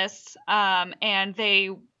alchemists, and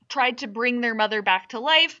they tried to bring their mother back to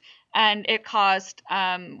life, and it cost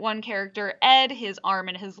one character, Ed, his arm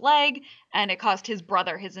and his leg, and it cost his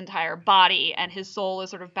brother his entire body, and his soul is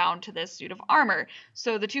sort of bound to this suit of armor.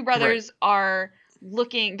 So the two brothers are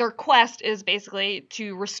their quest is basically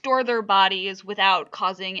to restore their bodies without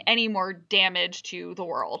causing any more damage to the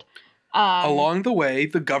world. Along the way,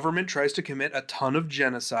 the government tries to commit a ton of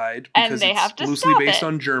genocide because it's loosely based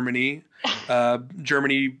on Germany.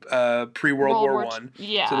 Germany pre-World War I.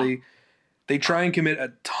 Yeah. So they try and commit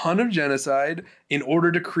a ton of genocide in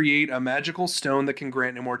order to create a magical stone that can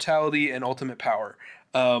grant immortality and ultimate power.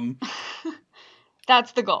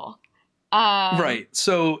 That's the goal. Right.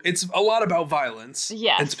 So it's a lot about violence.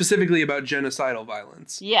 Yes. And specifically about genocidal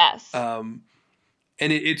violence. Yes.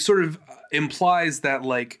 And it sort of implies that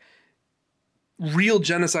like real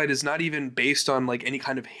genocide is not even based on like any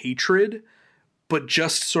kind of hatred, but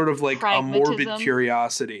just sort of like a morbid Pragmatism.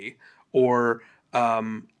 curiosity or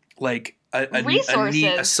like a need, a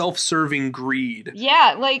Resources. self-serving greed.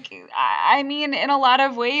 Yeah, like, I mean, in a lot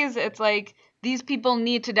of ways, it's like these people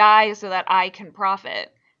need to die so that I can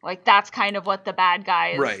profit. Like, that's kind of what the bad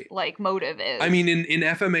guy's, Right. like, motive I is. mean, in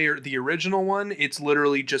FMA or the original one, it's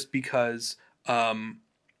literally just because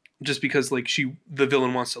like the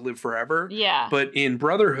villain wants to live forever. Yeah. But in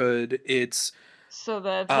Brotherhood, it's So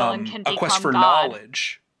the villain can a quest become for God.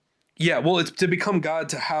 knowledge. Yeah, well, it's to become God,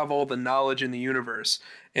 to have all the knowledge in the universe,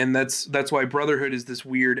 and that's why Brotherhood is this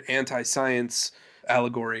weird anti-science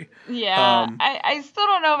allegory. Yeah, I still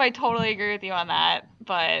don't know if I totally agree with you on that,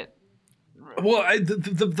 but Well,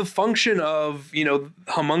 the function of, you know,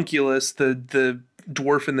 homunculus, the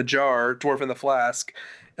dwarf in the jar, dwarf in the flask,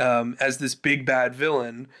 as this big bad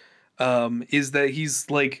villain, is that he's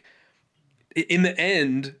like, in the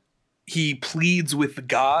end, he pleads with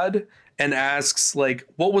God and asks like,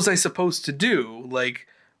 what was I supposed to do? Like,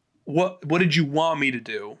 what did you want me to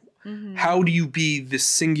do? mhm. How do you be the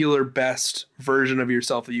singular best version of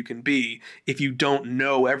yourself that you can be if you don't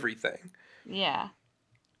know everything? Yeah.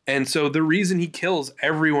 And so the reason he kills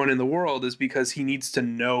everyone in the world is because he needs to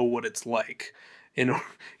know what it's like. And,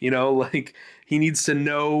 you know, like, he needs to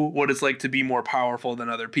know what it's like to be more powerful than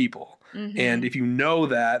other people. And Mhm. if you know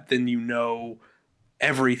that, then you know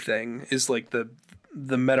everything, is like the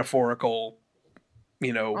metaphorical,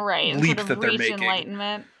 you know, Right, and sort leap of that they're reach making.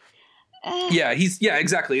 enlightenment. Yeah,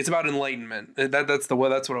 exactly. It's about enlightenment. That's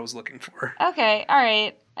what I was looking for. Okay, all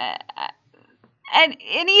right. And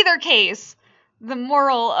in either case, the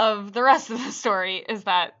moral of the rest of the story is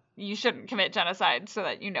that you shouldn't commit genocide so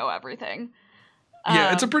that you know everything.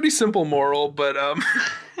 Yeah, it's a Um, pretty simple moral, but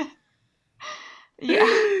yeah,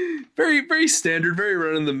 very very standard, very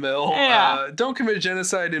run of the mill. yeah. Don't commit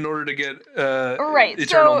genocide in order to get Right.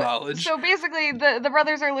 eternal So knowledge. so basically the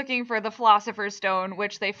brothers are looking for the Philosopher's Stone,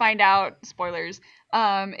 which they find out, spoilers,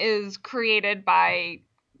 is created by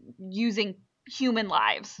using human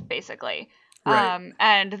lives, basically. Right.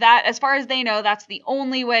 And that, as far as they know, that's the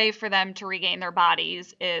only way for them to regain their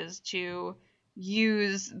bodies, is to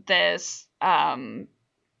use this,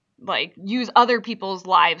 like, use other people's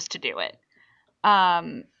lives to do it.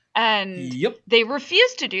 Um, and Yep. they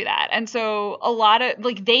refuse to do that. And so a lot of,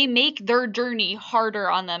 like, they make their journey harder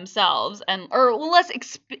on themselves, and, or less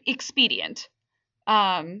expedient,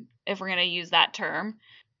 if we're going to use that term.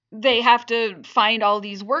 They have to find all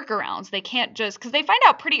these workarounds. They can't just, because they find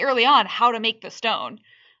out pretty early on how to make the stone.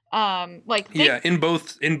 Like, they, Yeah, in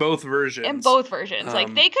both in versions. both versions,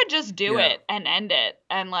 like, they could just do Yeah. it and end it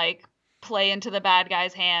and, like, play into the bad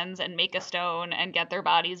guy's hands and make a stone and get their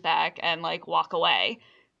bodies back and, like, walk away.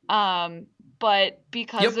 But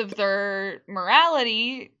because Yep. of their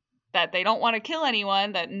morality, that they don't want to kill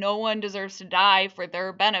anyone, that no one deserves to die for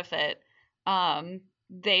their benefit,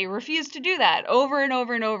 they refuse to do that over and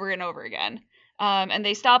over and over and over again. And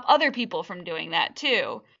they stop other people from doing that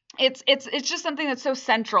too. It's just something that's so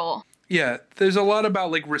central. Yeah, there's a lot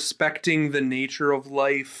about like respecting the nature of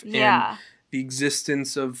life and Yeah. the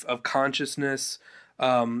existence of consciousness.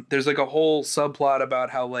 There's like a whole subplot about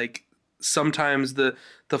how like sometimes the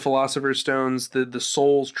philosopher's stones, the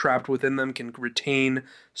souls trapped within them can retain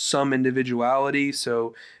some individuality,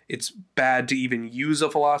 so it's bad to even use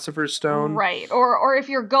a philosopher's stone. Right. Or if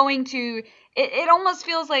you're going to, it almost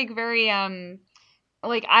feels like very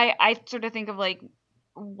like, I sort of think of, like,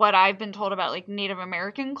 what I've been told about, like, Native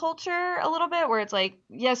American culture a little bit, where it's like,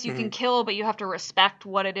 yes, you can kill, but you have to respect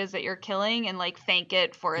what it is that you're killing and, like, thank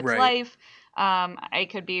it for its Right. life. I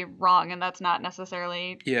could be wrong, and that's not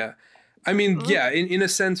necessarily. Yeah. I mean, yeah, in a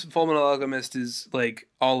sense, Fullmetal Alchemist is like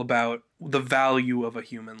all about the value of a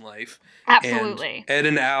human life. Absolutely. And Ed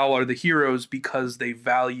and Al are the heroes because they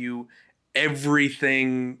value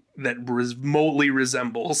everything that remotely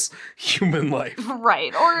resembles human life.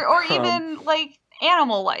 Right. Or even, like,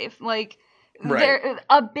 animal life. Like, Right. there,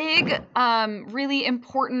 a big, really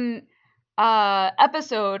important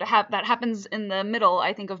episode that happens in the middle,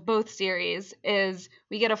 I think, of both series, is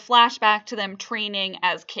we get a flashback to them training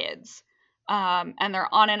as kids. And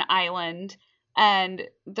they're on an island, and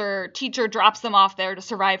their teacher drops them off there to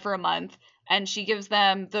survive for a month, and she gives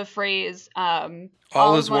them the phrase,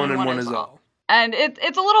 all is one and one is all. And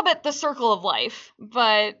it's a little bit the circle of life,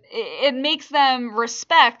 but it makes them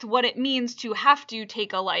respect what it means to have to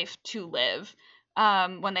take a life to live,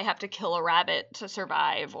 when they have to kill a rabbit to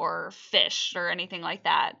survive, or fish, or anything like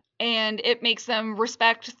that. And it makes them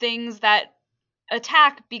respect things that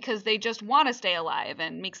attack because they just want to stay alive,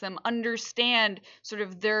 and makes them understand sort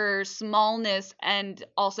of their smallness and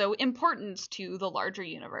also importance to the larger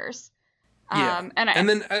universe. Yeah. And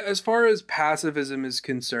then as far as pacifism is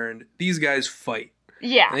concerned, these guys fight.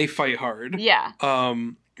 Yeah. And they fight hard. Yeah.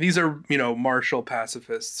 These are, martial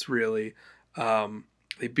pacifists, really.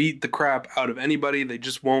 They beat the crap out of anybody. They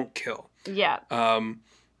just won't kill. Yeah.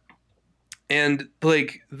 And,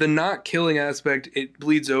 like, the not killing aspect, it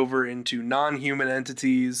bleeds over into non-human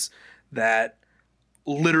entities that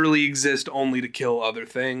literally exist only to kill other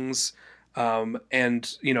things. And,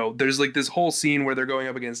 there's, like, this whole scene where they're going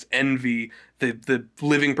up against Envy, the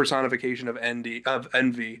living personification of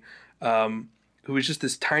Envy, who is just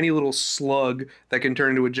this tiny little slug that can turn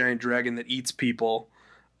into a giant dragon that eats people.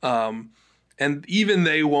 And even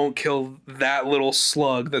they won't kill that little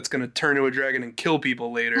slug that's going to turn into a dragon and kill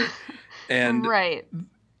people later. And right.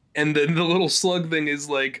 And then the little slug thing is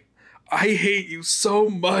like, I hate you so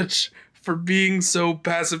much for being so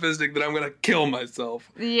pacifistic that I'm going to kill myself.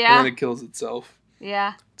 Yeah. And then it kills itself.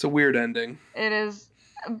 Yeah. It's a weird ending. It is.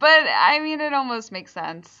 But, I mean, it almost makes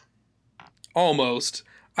sense. Almost.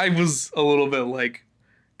 I was a little bit like,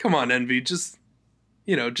 come on, Envy, just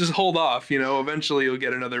hold off. Eventually you'll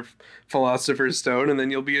get another Philosopher's Stone and then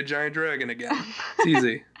you'll be a giant dragon again. It's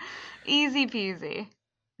easy. Easy peasy.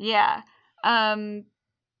 Yeah. Fullmetal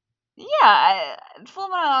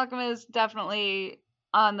Alchemist definitely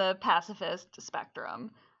on the pacifist spectrum.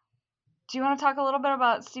 Do you want to talk a little bit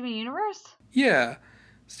about Steven Universe? Yeah.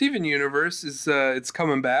 Steven Universe is it's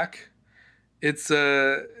coming back. It's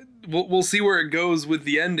we'll see where it goes with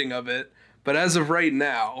the ending of it, but as of right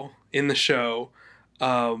now in the show,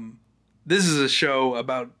 this is a show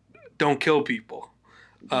about don't kill people.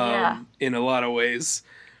 In a lot of ways.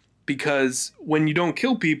 Because when you don't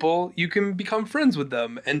kill people, you can become friends with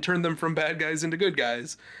them and turn them from bad guys into good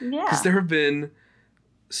guys. Yeah. Because there have been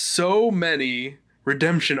so many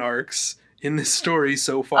redemption arcs in this story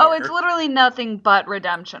so far. Oh, it's literally nothing but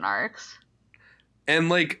redemption arcs. And,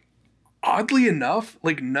 like, oddly enough,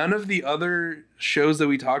 like, none of the other shows that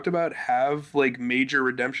we talked about have, like, major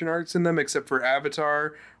redemption arcs in them except for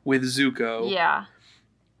Avatar with Zuko. Yeah.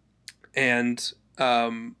 And,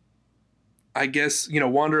 I guess,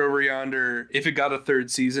 Wander Over Yonder, if it got a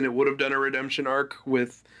third season, it would have done a redemption arc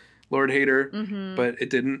with Lord Hader, but it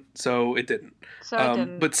didn't, so it didn't.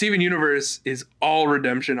 But Steven Universe is all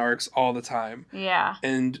redemption arcs all the time. Yeah.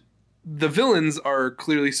 And the villains are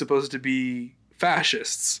clearly supposed to be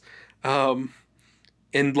fascists, and,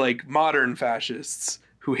 like, modern fascists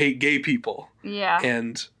who hate gay people. Yeah.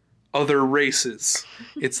 And other races.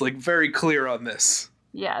 It's, like, very clear on this.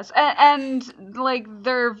 Yes, and like,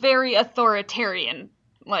 they're very authoritarian,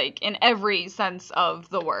 like, in every sense of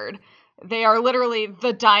the word. They are literally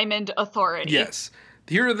the Diamond Authority. Yes.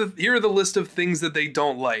 Here are the list of things that they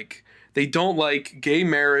don't like. They don't like gay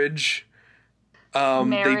marriage. They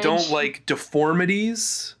don't like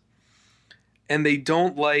deformities. And they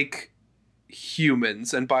don't like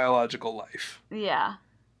humans and biological life. Yeah.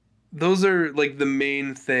 Those are, like, the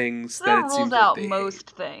main things that it seems like they hate. Most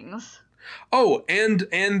things. Oh, and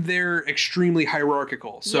they're extremely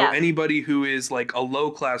hierarchical. So anybody who is, like, a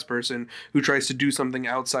low-class person who tries to do something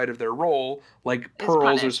outside of their role, like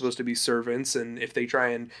pearls are supposed to be servants, and if they try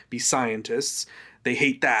and be scientists, they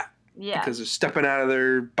hate that. Yeah. Because they're stepping out of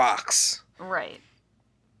their box. Right.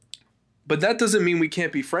 But that doesn't mean we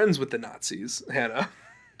can't be friends with the Nazis, Hannah.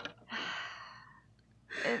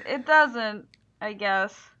 It doesn't, I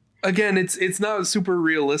guess. Again, it's not super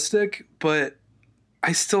realistic, but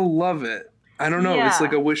I still love it. I don't know. Yeah. It's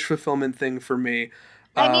like a wish fulfillment thing for me.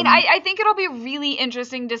 I mean, I think it'll be really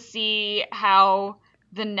interesting to see how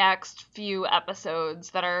the next few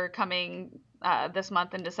episodes that are coming this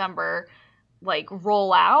month in December, like,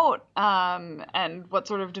 roll out, and what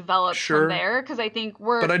sort of develops from there. Because I think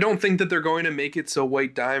But I don't think that they're going to make it so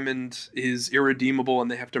White Diamond is irredeemable and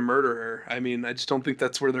they have to murder her. I mean, I just don't think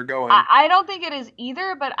that's where they're going. I don't think it is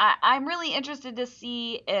either, but I'm really interested to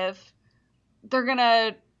see if they're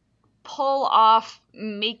gonna pull off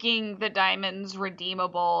making the diamonds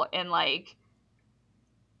redeemable in, like,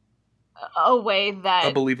 a way that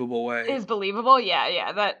a believable way is believable.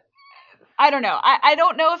 Yeah. That, I don't know. I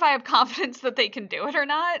don't know if I have confidence that they can do it or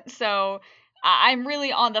not. So I'm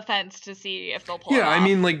really on the fence to see if they'll pull it off. Yeah, I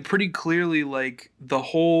mean, like, pretty clearly, like, the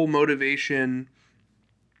whole motivation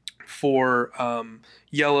for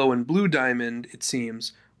Yellow and Blue Diamond, it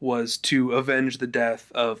seems, was to avenge the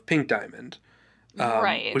death of Pink Diamond.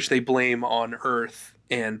 Right. Which they blame on Earth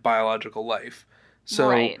and biological life.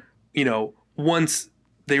 So, once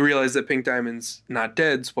they realize that Pink Diamond's not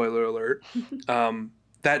dead, spoiler alert,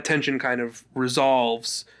 that tension kind of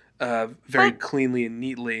resolves very cleanly and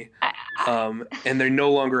neatly. And they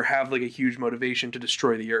no longer have like a huge motivation to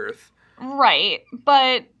destroy the Earth. Right,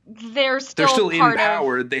 but they're still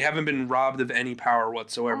empowered. They haven't been robbed of any power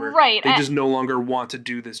whatsoever. Right. They just no longer want to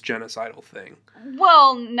do this genocidal thing.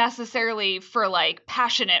 Well, necessarily for like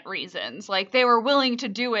passionate reasons. Like they were willing to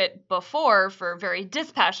do it before for very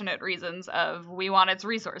dispassionate reasons of we want its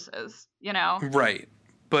resources, you know? Right.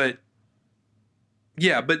 But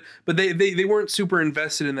yeah, but they weren't super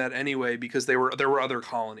invested in that anyway because there were other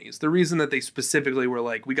colonies. The reason that they specifically were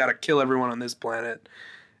like, we got to kill everyone on this planet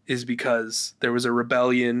is because there was a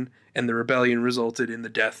rebellion, and the rebellion resulted in the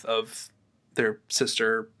death of their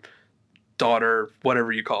sister, daughter,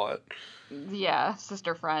 whatever you call it. Yeah,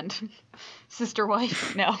 sister friend. Sister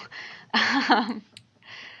wife. No.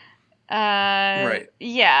 Right.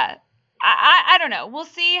 Yeah. I don't know. We'll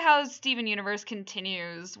see how Steven Universe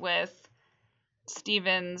continues with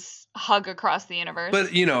Steven's hug across the universe.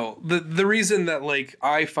 But, you know, the reason that, like,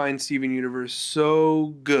 I find Steven Universe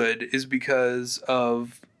so good is because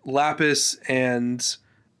of Lapis and...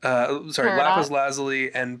 Lapis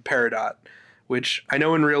Lazuli and Peridot, which I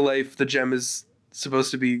know in real life the gem is supposed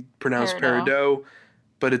to be pronounced Peridot,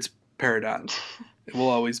 but it's Peridot. It will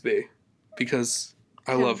always be, because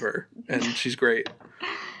I love her, and she's great.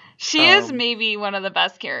 She is maybe one of the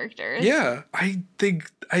best characters. Yeah, I think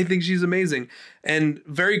she's amazing, and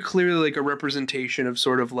very clearly like a representation of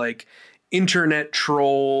sort of like internet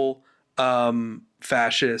troll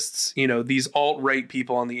fascists, you know, these alt-right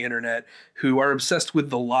people on the internet who are obsessed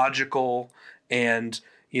with the logical, and,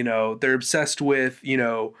 you know, they're obsessed with, you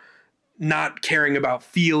know, not caring about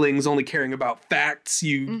feelings, only caring about facts.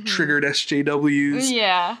 You triggered SJWs.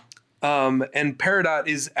 Yeah. And Peridot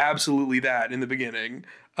is absolutely that in the beginning.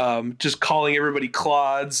 Just calling everybody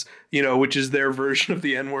clods, you know, which is their version of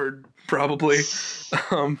the N-word, probably.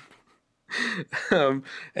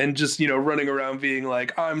 And just, you know, running around being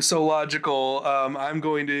like, I'm so logical. I'm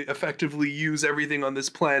going to effectively use everything on this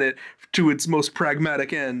planet to its most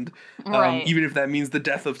pragmatic end. Right. Even if that means the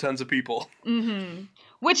death of tons of people. Mm-hmm.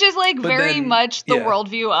 Which is like very much the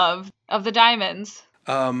worldview of the diamonds.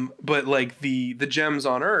 But like the gems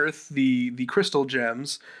on Earth, the crystal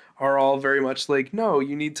gems, are all very much like, no,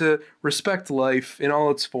 you need to respect life in all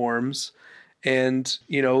its forms. And,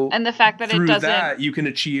 you know, and the fact that through it doesn't... that you can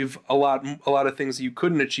achieve a lot of things that you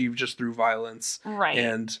couldn't achieve just through violence. Right.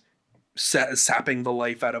 And sapping the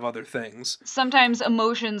life out of other things. Sometimes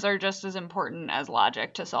emotions are just as important as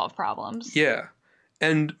logic to solve problems. Yeah.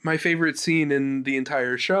 And my favorite scene in the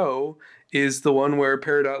entire show is the one where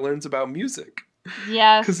Peridot learns about music.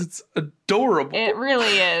 Yes. Because it's adorable. It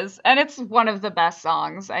really is. And it's one of the best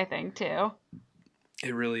songs, I think, too.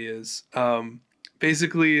 It really is.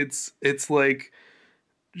 Basically, it's like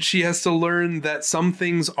she has to learn that some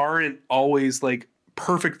things aren't always like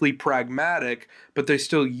perfectly pragmatic, but they're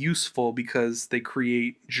still useful because they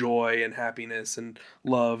create joy and happiness and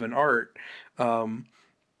love and art. And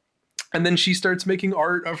then she starts making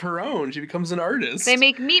art of her own. She becomes an artist. They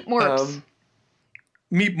make meat morphs.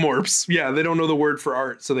 Meat morphs. Yeah, they don't know the word for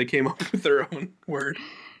art, so they came up with their own word.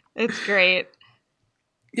 It's great.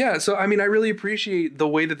 Yeah, so I mean, I really appreciate the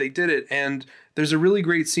way that they did it, and there's a really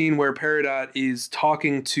great scene where Peridot is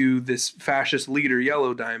talking to this fascist leader,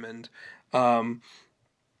 Yellow Diamond, and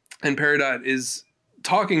Peridot is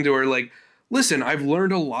talking to her like, listen, I've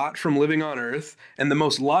learned a lot from living on Earth, and the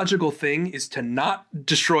most logical thing is to not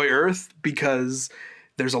destroy Earth because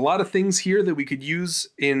there's a lot of things here that we could use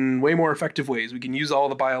in way more effective ways. We can use all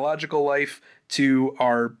the biological life to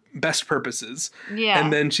our best purposes. Yeah.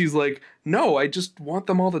 And then she's like, no, I just want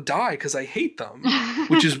them all to die because I hate them,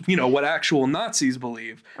 which is, you know, what actual Nazis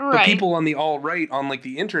believe. Right. But people on the alt-right on like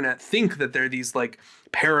the internet think that they're these like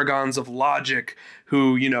paragons of logic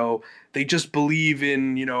who, you know, they just believe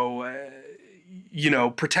in,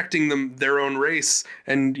 protecting their own race.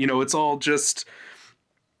 And, you know, it's all just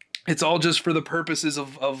for the purposes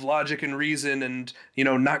of logic and reason and, you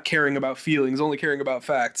know, not caring about feelings, only caring about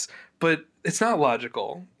facts. But it's not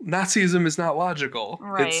logical. Nazism is not logical.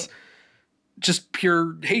 Right. It's just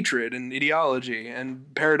pure hatred and ideology. And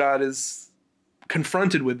Peridot is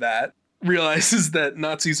confronted with that, realizes that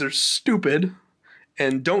Nazis are stupid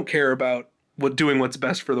and don't care about doing what's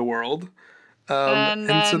best for the world.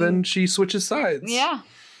 And so then she switches sides. Yeah.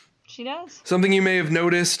 She does. Something you may have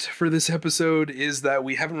noticed for this episode is that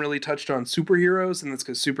we haven't really touched on superheroes, and that's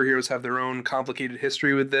because superheroes have their own complicated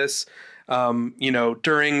history with this.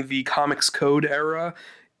 During the Comics Code era,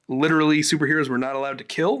 literally superheroes were not allowed to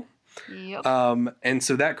kill. Yep. And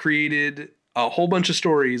so that created a whole bunch of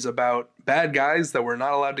stories about bad guys that were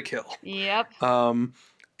not allowed to kill. Yep. And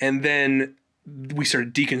then we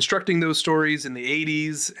started deconstructing those stories in the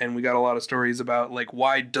 80s, and we got a lot of stories about like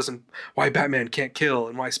why Batman can't kill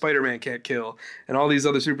and why Spider-Man can't kill and all these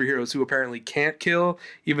other superheroes who apparently can't kill,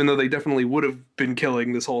 even though they definitely would have been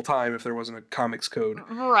killing this whole time if there wasn't a comics code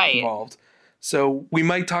involved. So we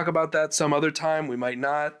might talk about that some other time, we might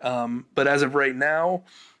not, but as of right now,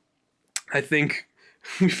 I think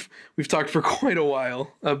we've talked for quite a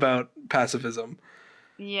while about pacifism.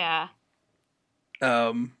 Yeah.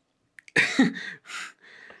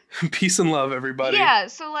 Peace and love, everybody. Yeah,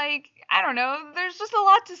 so like, I don't know, there's just a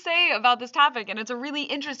lot to say about this topic, and it's a really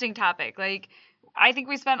interesting topic. Like, I think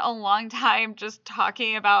we spent a long time just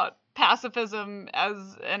talking about pacifism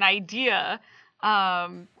as an idea.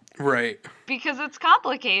 Right. Because it's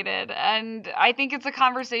complicated, and I think it's a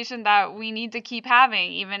conversation that we need to keep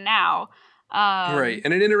having even now. Right,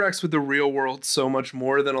 and it interacts with the real world so much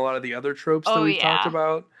more than a lot of the other tropes that we've talked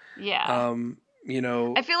about. Yeah. You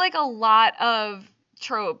know, I feel like a lot of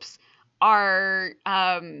tropes are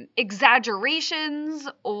exaggerations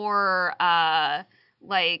or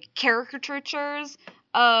like caricatures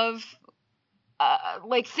of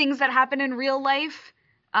like things that happen in real life,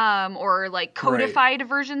 or like codified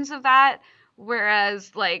versions of that.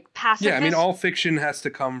 Whereas like pacifist... Yeah, I mean, all fiction has to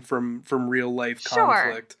come from real life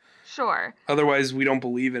conflict. Sure. Otherwise, we don't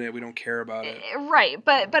believe in it. We don't care about it. Right,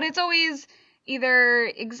 but it's always either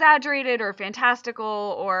exaggerated or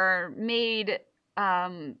fantastical or made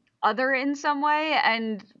other in some way.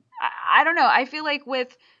 And I don't know. I feel like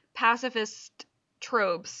with pacifist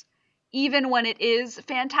tropes, even when it is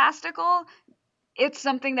fantastical, it's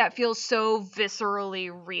something that feels so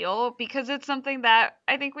viscerally real because it's something that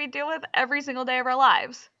I think we deal with every single day of our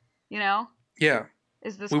lives. You know? Yeah.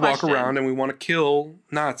 Is this we question. Walk around and we want to kill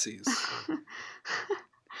Nazis.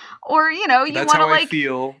 Or, you know, you want to like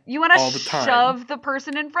you want to shove the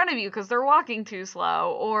person in front of you because they're walking too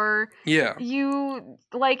slow, or you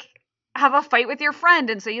like have a fight with your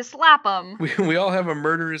friend and so you slap them. We all have a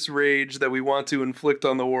murderous rage that we want to inflict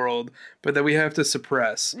on the world, but that we have to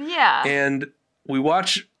suppress. Yeah. And we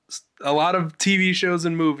watch a lot of TV shows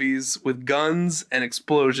and movies with guns and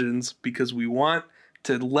explosions because we want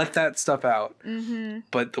to let that stuff out. Mm-hmm.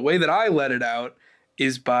 But the way that I let it out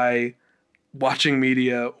is by watching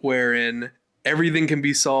media wherein everything can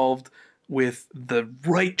be solved with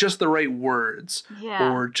just the right words,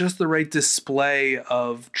 or just the right display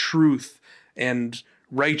of truth and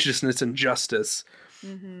righteousness and justice.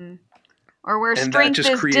 Mm-hmm. Or where strength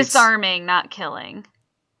is disarming, not killing.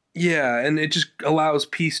 Yeah, and it just allows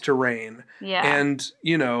peace to reign. Yeah. And,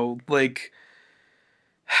 you know, like...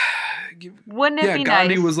 Wouldn't it be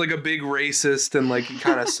Gandhi nice? was like a big racist and like he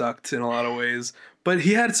kind of sucked in a lot of ways, but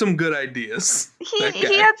he had some good ideas. He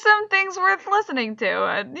had some things worth listening to,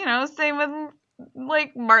 and you know, same with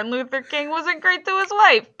like Martin Luther King wasn't great to his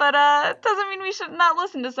wife, but it doesn't mean we should not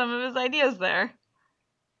listen to some of his ideas there.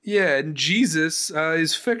 Yeah, and Jesus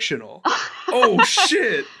is fictional. Oh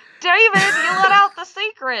shit! David, you let out the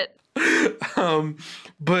secret.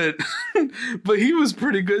 But he was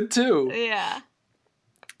pretty good too. Yeah.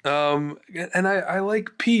 And I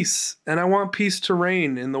like peace, and I want peace to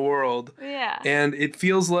reign in the world. Yeah. And it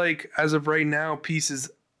feels like, as of right now, peace is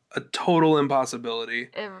a total impossibility.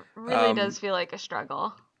 It really does feel like a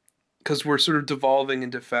struggle. Because we're sort of devolving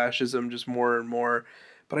into fascism just more and more.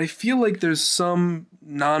 But I feel like there's some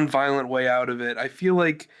non-violent way out of it. I feel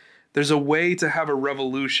like there's a way to have a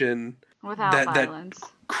revolution without violence. That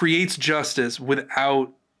creates justice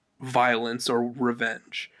without violence or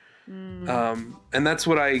revenge. And that's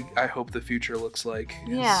what I hope the future looks like.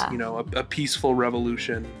 Yeah. Is, you know, a peaceful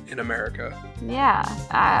revolution in America. Yeah,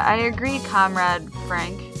 I agree, Comrade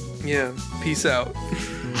Frank. Yeah, peace out.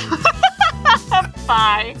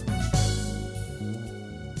 Bye.